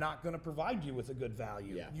me. I'm not going to provide you with a good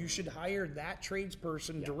value. You should hire that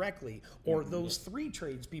tradesperson directly, or those 3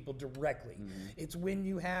 tradespeople directly. It's when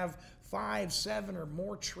you have 5, 7, or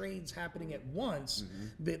more trades happening at once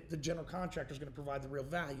that the general contractor is going to provide the real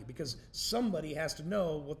value, because somebody has to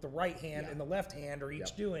know what the right hand and the left hand are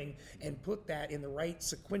each doing and put that in the right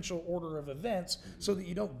sequential order of events so that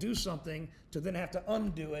you don't do something to then have to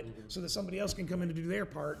undo it so that somebody else can come in and do their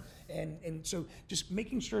part. And so just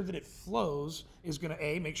making sure that it flows is going to,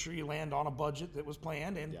 A, make sure you land on a budget that was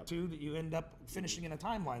planned, and 2, that you end up finishing in a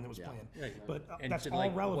timeline that was planned. Right. But And that's to, all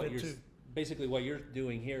like, relevant too. Basically what you're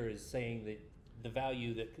doing here is saying that the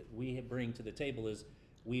value that we bring to the table is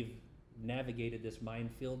we've navigated this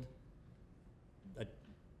minefield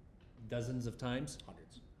dozens of times,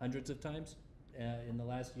 hundreds of times in the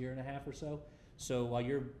last year and a half or so. So while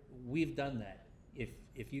we've done that.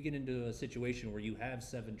 If you get into a situation where you have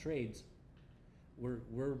 7 trades,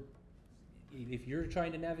 if you're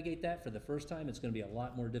trying to navigate that for the first time, it's going to be a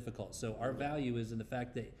lot more difficult. So our value is in the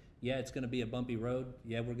fact that, it's going to be a bumpy road.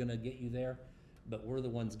 We're going to get you there, but we're the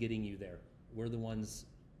ones getting you there. We're the ones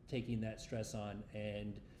taking that stress on,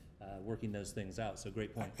 and working those things out. So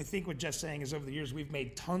great point. I think what Jeff's saying is over the years we've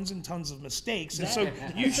made tons and tons of mistakes, and so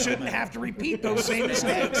you shouldn't have to repeat those same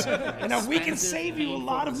mistakes. And now we can save you a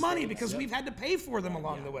lot of money because we've had to pay for them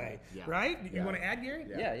along the way, right? You want to add, Gary?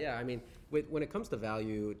 Yeah. I mean, when it comes to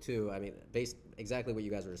value too, I mean, based exactly what you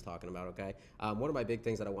guys were just talking about. Okay, one of my big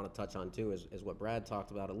things that I want to touch on too is what Brad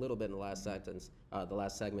talked about a little bit in the last sentence, the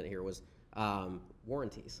last segment here was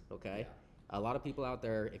warranties. Okay. A lot of people out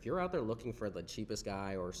there, if you're out there looking for the cheapest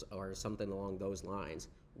guy or something along those lines,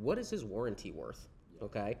 what is his warranty worth?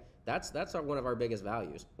 Okay, that's one of our biggest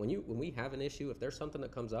values. When we have an issue, if there's something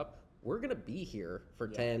that comes up, we're gonna be here for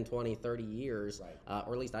 10, 20, 30 years,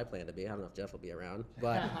 or at least I plan to be. I don't know if Jeff will be around,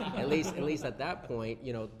 but at least at that point,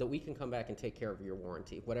 you know, that we can come back and take care of your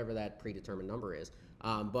warranty, whatever that predetermined number is.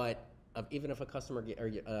 But even if a customer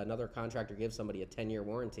or another contractor gives somebody a 10-year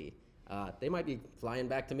warranty, they might be flying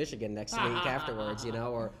back to Michigan next week afterwards, you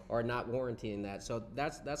know, or not warranting that. So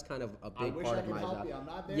that's kind of a big part of my job. I'm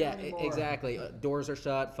not there anymore. Exactly. Doors are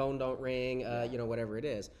shut, phone don't ring, you know, whatever it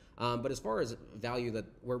is. But as far as value that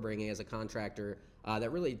we're bringing as a contractor,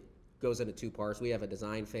 that really goes into two parts. We have a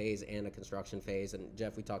design phase and a construction phase. And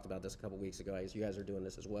Jeff, we talked about this a couple weeks ago. You guys are doing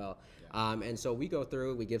this as well. And so we go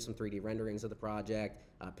through, we give some 3D renderings of the project,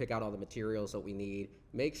 pick out all the materials that we need,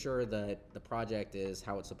 make sure that the project is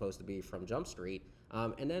how it's supposed to be from Jump Street.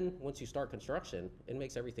 And then once you start construction, it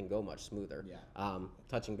makes everything go much smoother.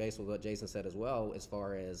 Touching base with what Jason said as well, as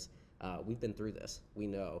far as we've been through this, we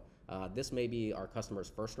know. This may be our customer's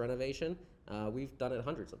first renovation. We've done it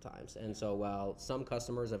hundreds of times. And so while some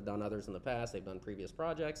customers have done others in the past, they've done previous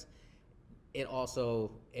projects, it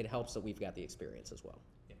helps that we've got the experience as well.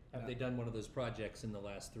 Have they done one of those projects in the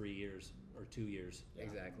last 3 years or 2 years?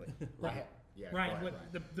 Exactly. Right. Yeah, Ryan, right,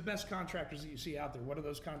 what, the best contractors that you see out there, what are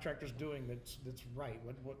those contractors doing that's right?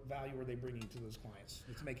 What value are they bringing to those clients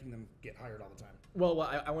that's making them get hired all the time? Well,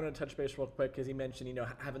 I want to touch base real quick because he mentioned, you know,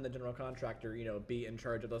 having the general contractor, you know, be in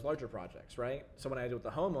charge of those larger projects, right? So when I do with the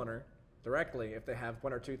homeowner directly, if they have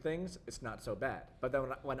one or two things, it's not so bad. But then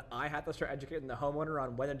when I have to start educating the homeowner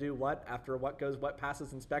on when to do what, after what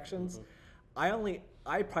passes inspections, I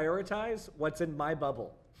prioritize what's in my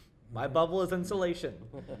bubble. My bubble is insulation.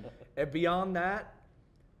 And beyond that,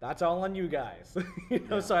 that's all on you guys. You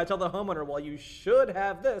know, so I tell the homeowner, well, you should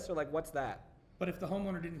have this. Or like, what's that? But if the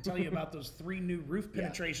homeowner didn't tell you about those 3 new roof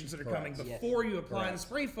penetrations that are coming before you apply the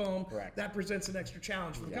spray foam, that presents an extra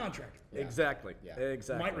challenge for the contractor. Exactly.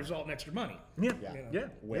 Exactly. Might result in extra money. Yeah.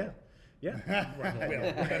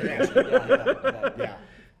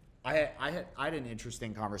 I had an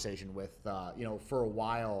interesting conversation with you know, for a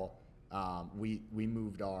while we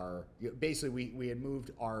moved our we had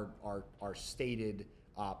moved our stated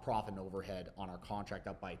profit and overhead on our contract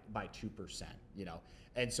up by 2%, you know.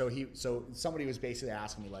 And so somebody was basically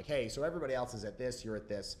asking me like, hey, so everybody else is at this, you're at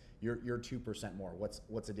this, you're 2% more.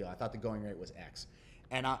 What's the deal? I thought the going rate was X.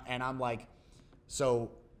 And I'm like,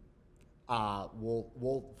 so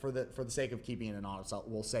we'll for the sake of keeping it anonymous,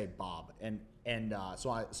 we'll say Bob. And so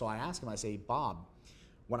I asked him, I say, Bob,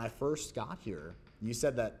 when I first got here, you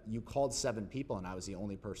said that you called 7 people and I was the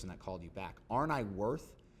only person that called you back. Aren't I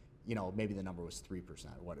worth, you know, maybe the number was 3%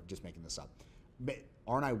 or whatever, just making this up.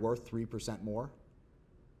 Aren't I worth 3% more?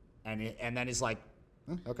 And then he's like,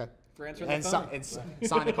 okay. For answering the phone. And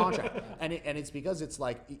sign the contract. And it's because it's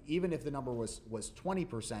like, even if the number was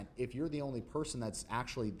 20%, if you're the only person that's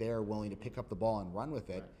actually there willing to pick up the ball and run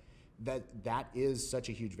with it, that is such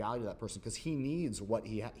a huge value to that person, because he needs what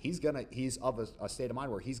he's of a state of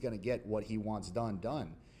mind where he's gonna get what he wants done.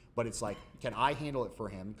 But it's like, can I handle it for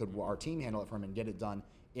him? Could our team handle it for him and get it done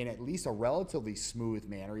in at least a relatively smooth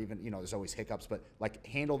manner? Even, you know, there's always hiccups, but like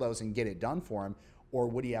handle those and get it done for him. Or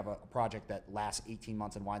would he have a project that lasts 18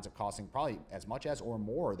 months and winds up costing probably as much as or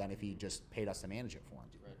more than if he just paid us to manage it for him?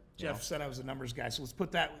 Right. Jeff said I was a numbers guy, so let's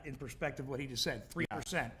put that in perspective, what he just said,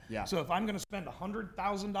 3%. Yeah. So if I'm going to spend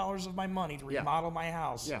 $100,000 of my money to remodel my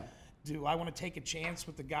house, do I want to take a chance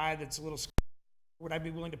with the guy that's a little would I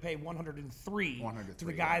be willing to pay 103 to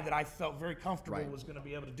the guy that I felt very comfortable was going to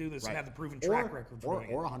be able to do this and have the proven track record for doing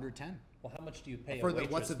it? Or 110. Well, how much do you pay For a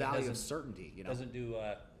waitress what's the that value of certainty? You know, doesn't do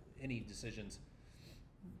any decisions?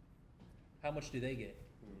 How much do they get?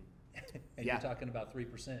 And you're talking about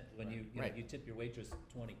 3% when you know, you tip your waitress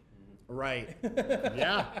 20. Right.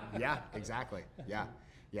 Yeah, exactly.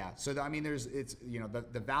 Yeah. So I mean, it's you know,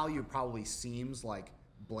 the value probably seems like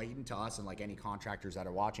blatant to us and like any contractors that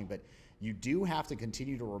are watching, but you do have to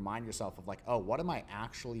continue to remind yourself of like, oh, what am I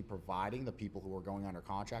actually providing the people who are going under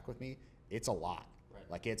contract with me? It's a lot. Right.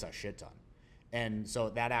 Like it's a shit ton. And so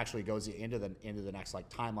that actually goes into the next like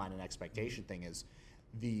timeline and expectation thing is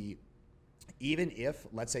even if,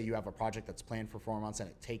 let's say you have a project that's planned for 4 months and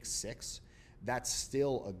it takes 6, that's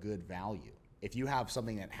still a good value. If you have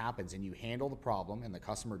something that happens and you handle the problem and the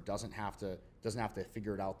customer doesn't have to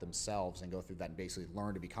figure it out themselves and go through that and basically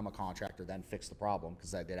learn to become a contractor, then fix the problem,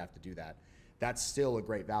 because they'd have to do that, that's still a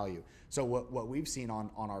great value. So what we've seen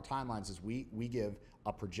on our timelines is we give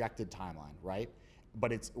a projected timeline, right?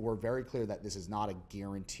 But we're very clear that this is not a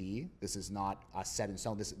guarantee. This is not a set in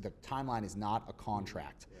stone. The timeline is not a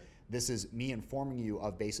contract. Right. This is me informing you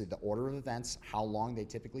of basically the order of events, how long they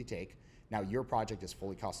typically take. Now your project is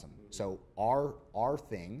fully custom. So our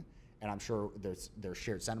thing, and I'm sure there's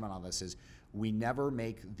shared sentiment on this, is we never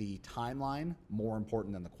make the timeline more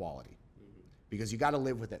important than the quality, because you got to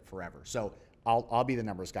live with it forever. So I'll be the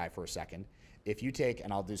numbers guy for a second. If you take,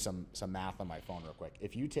 and I'll do some math on my phone real quick.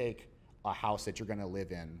 If you take a house that you're going to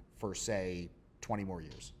live in for, say, 20 more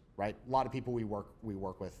years, right? A lot of people we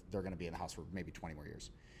work with, they're going to be in the house for maybe 20 more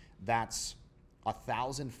years. That's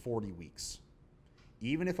 1,040 weeks.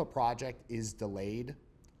 Even if a project is delayed,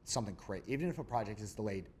 something crazy, even if a project is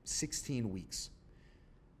delayed 16 weeks,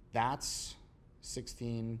 that's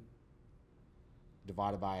 16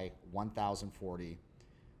 divided by 1,040.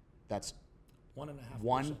 That's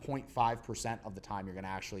 1.5% of the time you're going to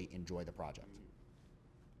actually enjoy the project.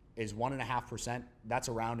 Is 1.5%? That's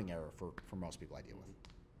a rounding error for most people I deal with.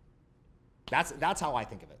 That's how I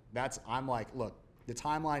think of it. I'm like, look, the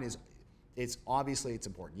timeline it's obviously it's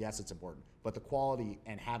important. Yes, it's important, but the quality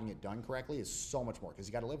and having it done correctly is so much more, because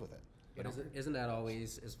you got to live with it. But isn't that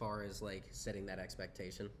always as far as like setting that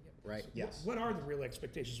expectation, right? Yes. What are the real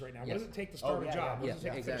expectations right now? Yes. What does it take to start a job? What Yeah, does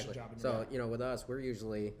it take to finish exactly. a job? So, with us,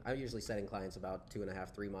 I'm usually setting clients about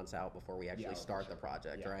 2.5, 3 months out before we actually start the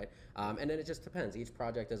project, right? And then it just depends. Each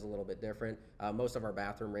project is a little bit different. Most of our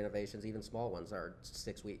bathroom renovations, even small ones, are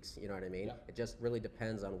 6 weeks, you know what I mean? It just really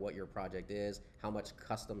depends on what your project is, how much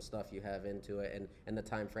custom stuff you have into it, and the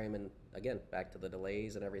time frame, and again, back to the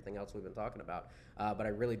delays and everything else we've been talking about. But I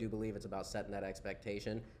really do believe it's about setting that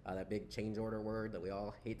expectation, that big change order word that we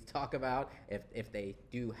all hate to talk about. If they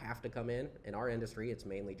do have to come in our industry, it's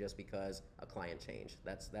mainly just because a client changed.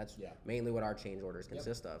 That's mainly what our change orders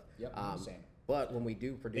consist of. Yep. Same. But when we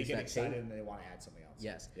do produce they get that excited change, and they want to add something else.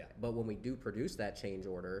 yes. Yeah. But when we do produce that change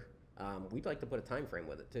order, we'd like to put a time frame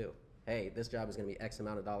with it too. Hey, this job is going to be X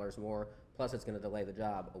amount of dollars more, plus it's going to delay the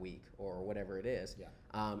job a week or whatever it is.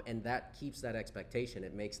 Yeah. And that keeps that expectation.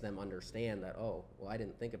 It makes them understand that, oh, well, I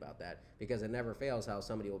didn't think about that, because it never fails how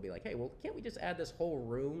somebody will be like, hey, well, can't we just add this whole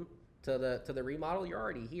room to the remodel? You're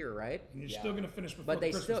already here, right? And you're still going to finish before the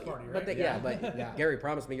Christmas party, right? But Gary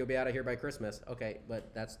promised me you'll be out of here by Christmas. Okay,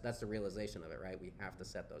 but that's the realization of it, right? We have to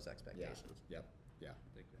set those expectations. Yep.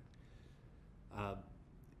 Yeah.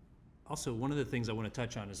 Also, one of the things I want to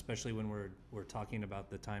touch on, especially when we're talking about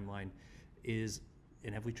the timeline, is,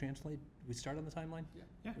 and have we translated? We start on the timeline?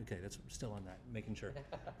 Yeah. Okay, that's still on that, making sure.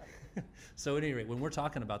 So at any rate, when we're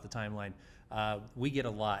talking about the timeline, we get a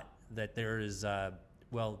lot that there is,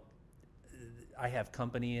 well, I have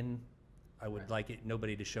company in, I would like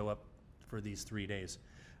nobody to show up for these 3 days.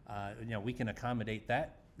 We can accommodate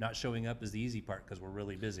that. Not showing up is the easy part because we're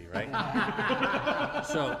really busy, right?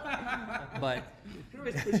 So, but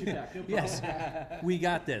yes, we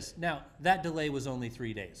got this. Now, that delay was only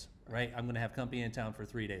 3 days, right? I'm going to have company in town for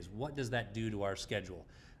 3 days. What does that do to our schedule?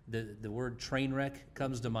 The word train wreck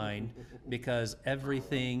comes to mind because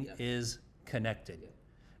everything is connected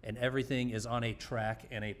and everything is on a track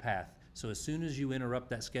and a path. So as soon as you interrupt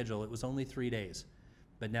that schedule, it was only 3 days.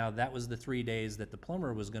 But now that was the 3 days that the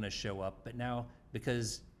plumber was going to show up. But now,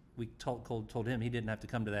 because we told him he didn't have to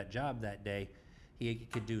come to that job that day, he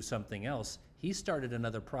could do something else. He started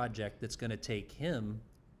another project that's going to take him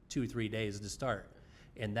 2-3 days to start.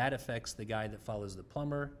 And that affects the guy that follows the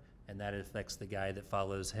plumber, and that affects the guy that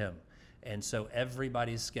follows him. And so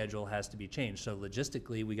everybody's schedule has to be changed. So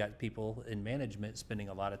logistically, we got people in management spending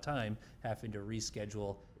a lot of time having to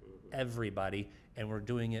reschedule everybody, and we're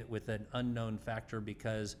doing it with an unknown factor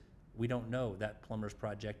because we don't know. That plumber's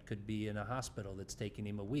project could be in a hospital that's taking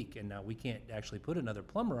him a week, and now we can't actually put another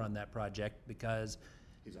plumber on that project because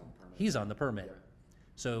he's on the permit. Yeah.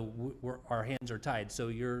 So our hands are tied. So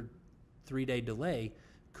your 3-day delay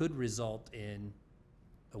could result in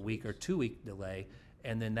a week or 2-week delay,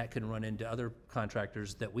 and then that can run into other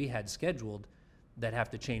contractors that we had scheduled that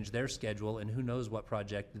have to change their schedule, and who knows what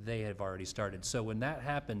project they have already started. So when that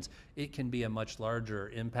happens, it can be a much larger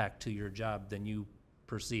impact to your job than you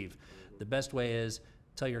perceive. The best way is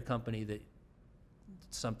tell your company that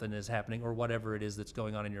something is happening or whatever it is that's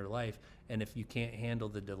going on in your life, and if you can't handle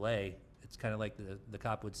the delay, it's kind of like the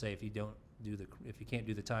cop would say, if you can't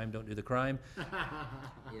do the time, don't do the crime. Yeah.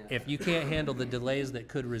 If you can't handle the delays that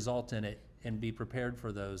could result in it and be prepared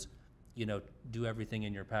for those, do everything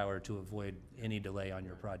in your power to avoid any delay on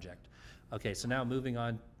your project. Okay, so now moving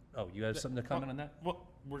on. Oh, you have something to comment on that? Well,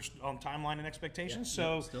 we're on timeline and expectations. Yeah,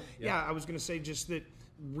 So, still, yeah. yeah. I was going to say just that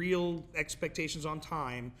real expectations on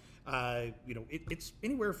time. It's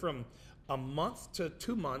anywhere from a month to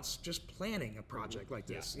 2 months just planning a project like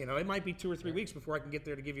this. It might be 2 or 3 weeks before I can get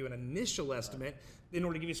there to give you an initial estimate in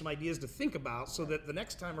order to give you some ideas to think about so that the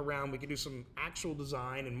next time around we can do some actual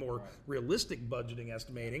design and more realistic budgeting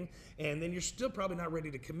estimating. And then you're still probably not ready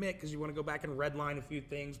to commit because you want to go back and redline a few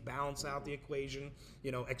things, balance out the equation,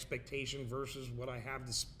 expectation versus what I have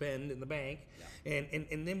to spend in the bank.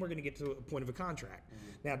 And then we're going to get to a point of a contract.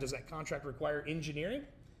 Now, does that contract require engineering?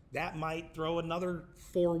 That might throw another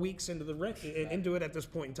 4 weeks into it at this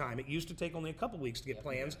point in time. It used to take only a couple weeks to get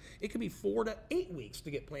plans. It could be 4 to 8 weeks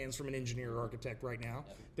to get plans from an engineer or architect right now,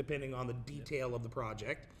 depending on the detail of the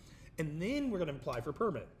project. And then we're going to apply for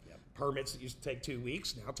permit. Permits that used to take 2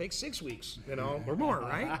 weeks now take 6 weeks, or more,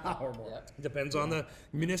 right? Or more. Depends on the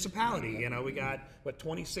municipality. We got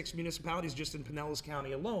 26 municipalities just in Pinellas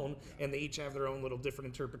County alone, and they each have their own little different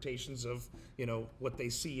interpretations of what they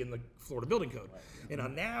see in the Florida Building Code.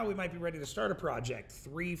 And now we might be ready to start a project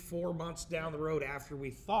 3-4 months down the road after we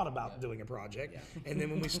thought about doing a project. And then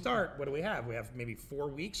when we start, what do we have? We have maybe 4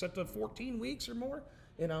 weeks up to 14 weeks or more.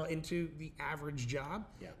 Into the average job.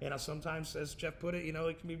 Sometimes, as Jeff put it,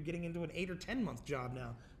 it can be getting into an 8 or 10 month job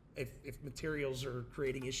now if materials are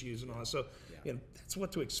creating issues and all that. So, that's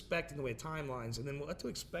what to expect in the way of timelines, and then what to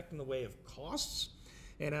expect in the way of costs.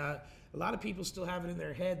 And a lot of people still have it in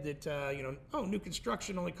their head that, new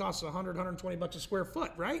construction only costs $100, $120 a square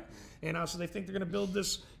foot, right? And so they think they're going to build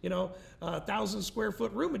this, 1,000 square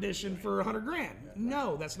foot room addition for $100 grand.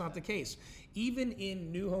 No, that's not the case. Even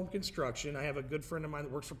in new home construction, I have a good friend of mine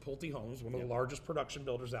that works for Pulte Homes, one of the largest production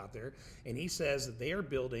builders out there, and he says that they are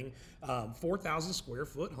building 4,000 square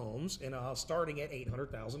foot homes and starting at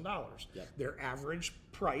 $800,000. Their average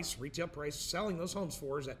price, retail price, selling those homes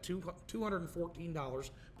for is at $214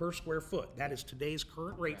 per square foot. That is today's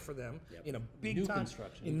current rate for them in a big New time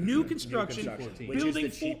construction. in new construction, Which is the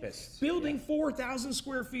cheapest. building 4,000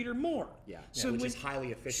 square feet or more. Which is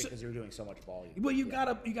highly efficient because you're doing so much volume. Well, you got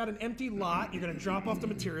an empty lot. You're going to drop off the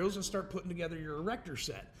materials and start putting together your erector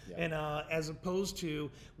set. And as opposed to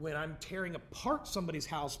when I'm tearing apart somebody's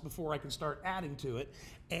house before I can start adding to it,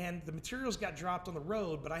 and the materials got dropped on the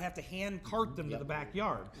road, but I have to hand cart them to the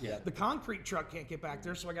backyard. The concrete truck can't get back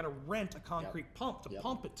there, so I got to rent a concrete pump to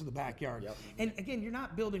pump it to the backyard. And again, you're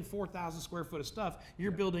not building 4,000 square foot of stuff.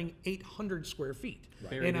 You're building 800 square feet.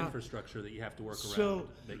 Buried infrastructure that you have to work around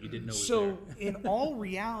that you didn't know was there. In all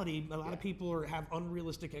reality, a lot of people have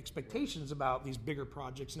unrealistic expectations about these bigger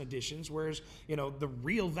projects and additions, whereas the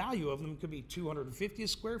real value of them could be 250 a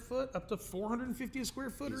square foot up to 450 a square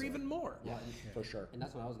foot or even more. For sure. And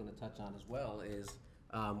that's what I was going to touch on as well is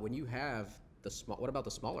when you have what about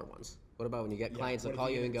the smaller ones? What about when you get clients that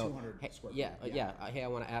call you and go, hey, I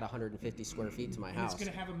want to add 150 square feet to my house. It's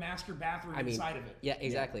going to have a master bathroom inside of it. Yeah,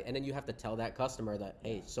 exactly. And then you have to tell that customer that,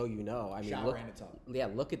 hey, Shower and a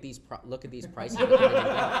tub. Look at these prices.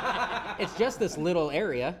 It's just this little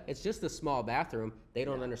area. It's just a small bathroom. They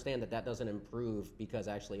don't understand that doesn't improve because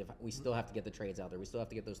actually, if we still have to get the trades out there, we still have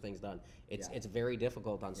to get those things done. It's very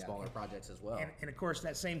difficult on smaller projects as well. And of course,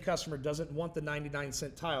 that same customer doesn't want the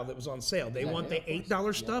 99-cent tile that was on sale. They want the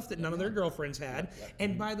 $8 stuff that none of their girlfriends had.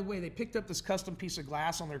 And by the way, they picked up this custom piece of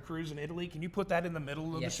glass on their cruise in Italy. Can you put that in the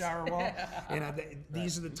middle of the shower wall? And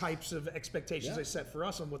these are the types of expectations they set for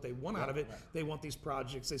us on what they want out of it. They want these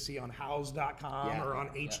projects they see on house.com or on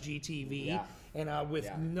HGTV. And with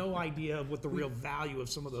no idea of what the real value of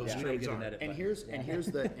some of those trades are. And here's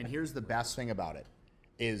the best thing about it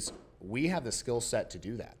is we have the skill set to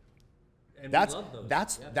do that. And that's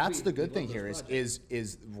the good thing here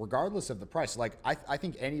is regardless of the price. Like I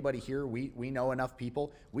think anybody here, we know enough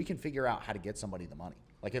people, we can figure out how to get somebody the money.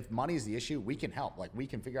 Like if money is the issue, we can help. Like we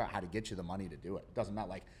can figure out how to get you the money to do it. Doesn't matter.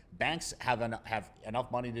 Like banks have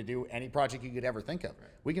enough money to do any project you could ever think of.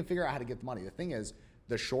 We can figure out how to get the money. The thing is,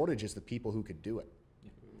 the shortage is the people who could do it.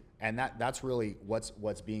 And that's really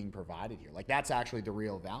what's being provided here. Like that's actually the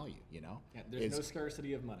real value, there's no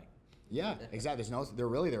scarcity of money. Yeah, exactly.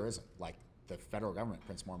 There isn't. Like the federal government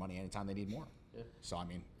prints more money anytime they need more. So I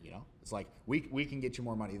mean, it's like we can get you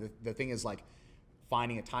more money. The thing is like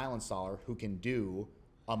finding a tile installer who can do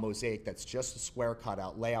a mosaic that's just a square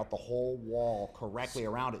cutout, lay out the whole wall correctly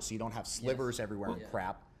around it so you don't have slivers everywhere and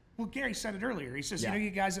crap. Well, Gary said it earlier. He says, you know,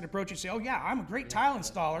 you guys that approach you say, oh, yeah, I'm a great tile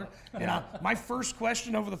installer. And my first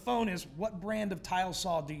question over the phone is, what brand of tile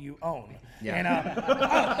saw do you own? Yeah. And,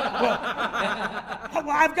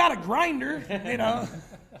 well, I've got a grinder, you know.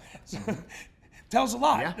 Tells a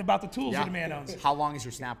lot about the tools that a man owns. How long is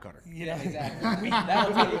your snap cutter? You know? Exactly.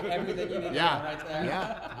 That'll be everything you need to know right there.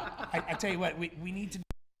 Yeah. I tell you what, we need to,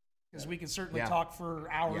 because we can certainly talk for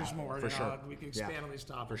hours more. For sure. We can expand on these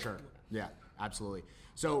topics. For sure. Yeah, absolutely.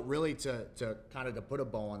 So really to kind of to put a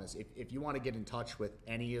bow on this, if you want to get in touch with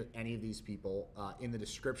any of these people, in the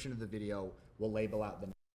description of the video, we'll label out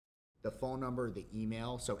the phone number, the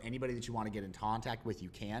email. So anybody that you want to get in contact with, you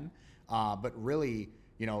can. But really,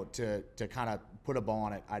 you know, to kind of put a bow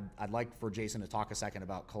on it, I'd like for Jason to talk a second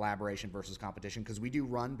about collaboration versus competition, because we do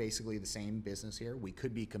run basically the same business here. We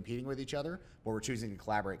could be competing with each other, but we're choosing to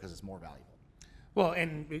collaborate because it's more valuable. Well,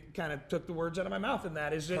 and it kind of took the words out of my mouth, and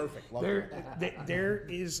that is that there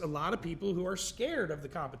is a lot of people who are scared of the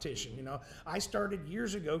competition. You know, I started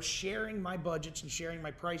years ago sharing my budgets and sharing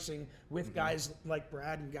my pricing with guys like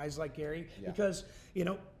Brad and guys like Gary, because, you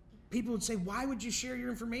know, people would say, why would you share your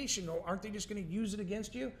information? Or aren't they just going to use it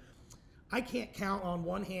against you? I can't count on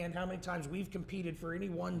one hand how many times we've competed for any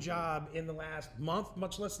one job in the last month,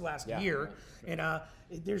 much less the last year. And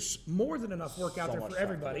there's more than enough work out there for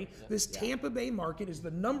everybody. This Tampa Bay market is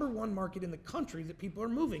the #1 market in the country that people are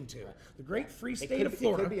moving to. The great free state of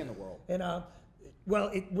Florida. It could be in the world. And well,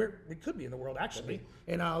 it could be in the world, actually.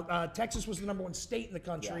 And Texas was the #1 state in the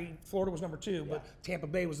country. Florida was #2, but Tampa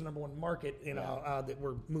Bay was the #1 market, you know, that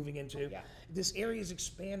we're moving into. This area is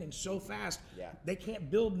expanding so fast, they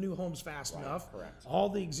can't build new homes fast enough. Correct. All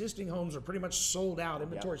the existing homes are pretty much sold out.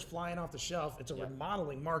 Inventory's flying off the shelf. It's a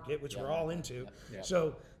remodeling market, which we're all into.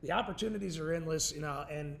 So the opportunities are endless, you know,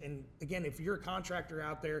 and again, if you're a contractor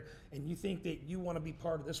out there and you think that you want to be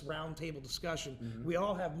part of this roundtable discussion, we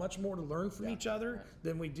all have much more to learn from each other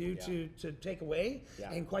than we do to take away.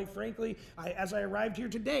 And quite frankly, as I arrived here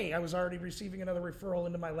today, I was already receiving another referral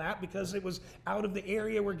into my lap because it was out of the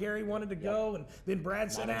area where Gary wanted to go. And then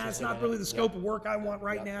Brad said, it's not really the scope of work I want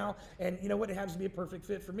right now. And you know what? It happens to be a perfect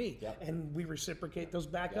fit for me. And we reciprocate those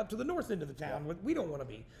back up to the north end of the town where we don't want to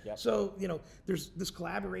be. So, you know, there's this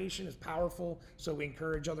collaboration is powerful. So we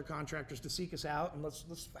encourage other contractors to seek us out and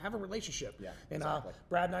let's have a relationship. And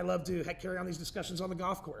Brad and I love to carry on these discussions on the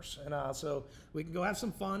golf course. And so we can go have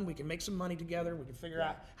some fun. We can make some money together. We can figure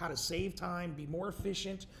out how to save time, be more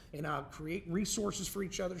efficient, and create resources for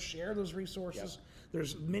each other, share those resources.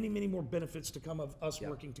 There's many, many more benefits to come of us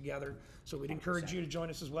working together. So we'd encourage you to join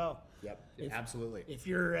us as well. Absolutely. If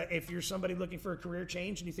you're somebody looking for a career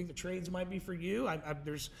change and you think the trades might be for you,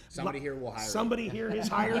 there's somebody here will hire. Somebody here is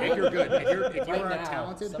hiring. If you're good, if you're Right now,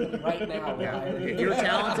 talented, right now, will hire you. if you're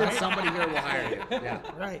talented, somebody here will hire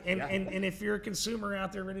you. Right. And if you're a consumer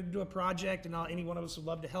out there ready to do a project, and any one of us would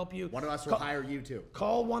love to help you, one of us will hire you too.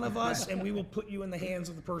 Call one of us, and we will put you in the hands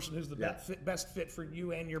of the person who's the best fit for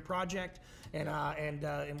you and your project. And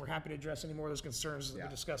we're happy to address any more of those concerns that we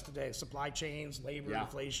discussed today: supply chains, labor,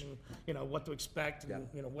 inflation, you know, what to expect, and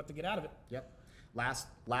you know, what to get out of it.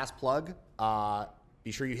 Last plug.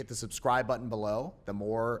 Be sure you hit the subscribe button below. The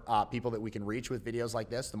more people that we can reach with videos like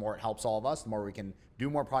this, the more it helps all of us, the more we can do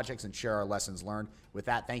more projects and share our lessons learned. With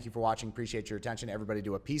that, thank you for watching. Appreciate your attention. Everybody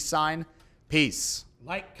do a peace sign. Peace.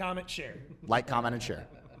 Like, comment, share. Like, comment, and share.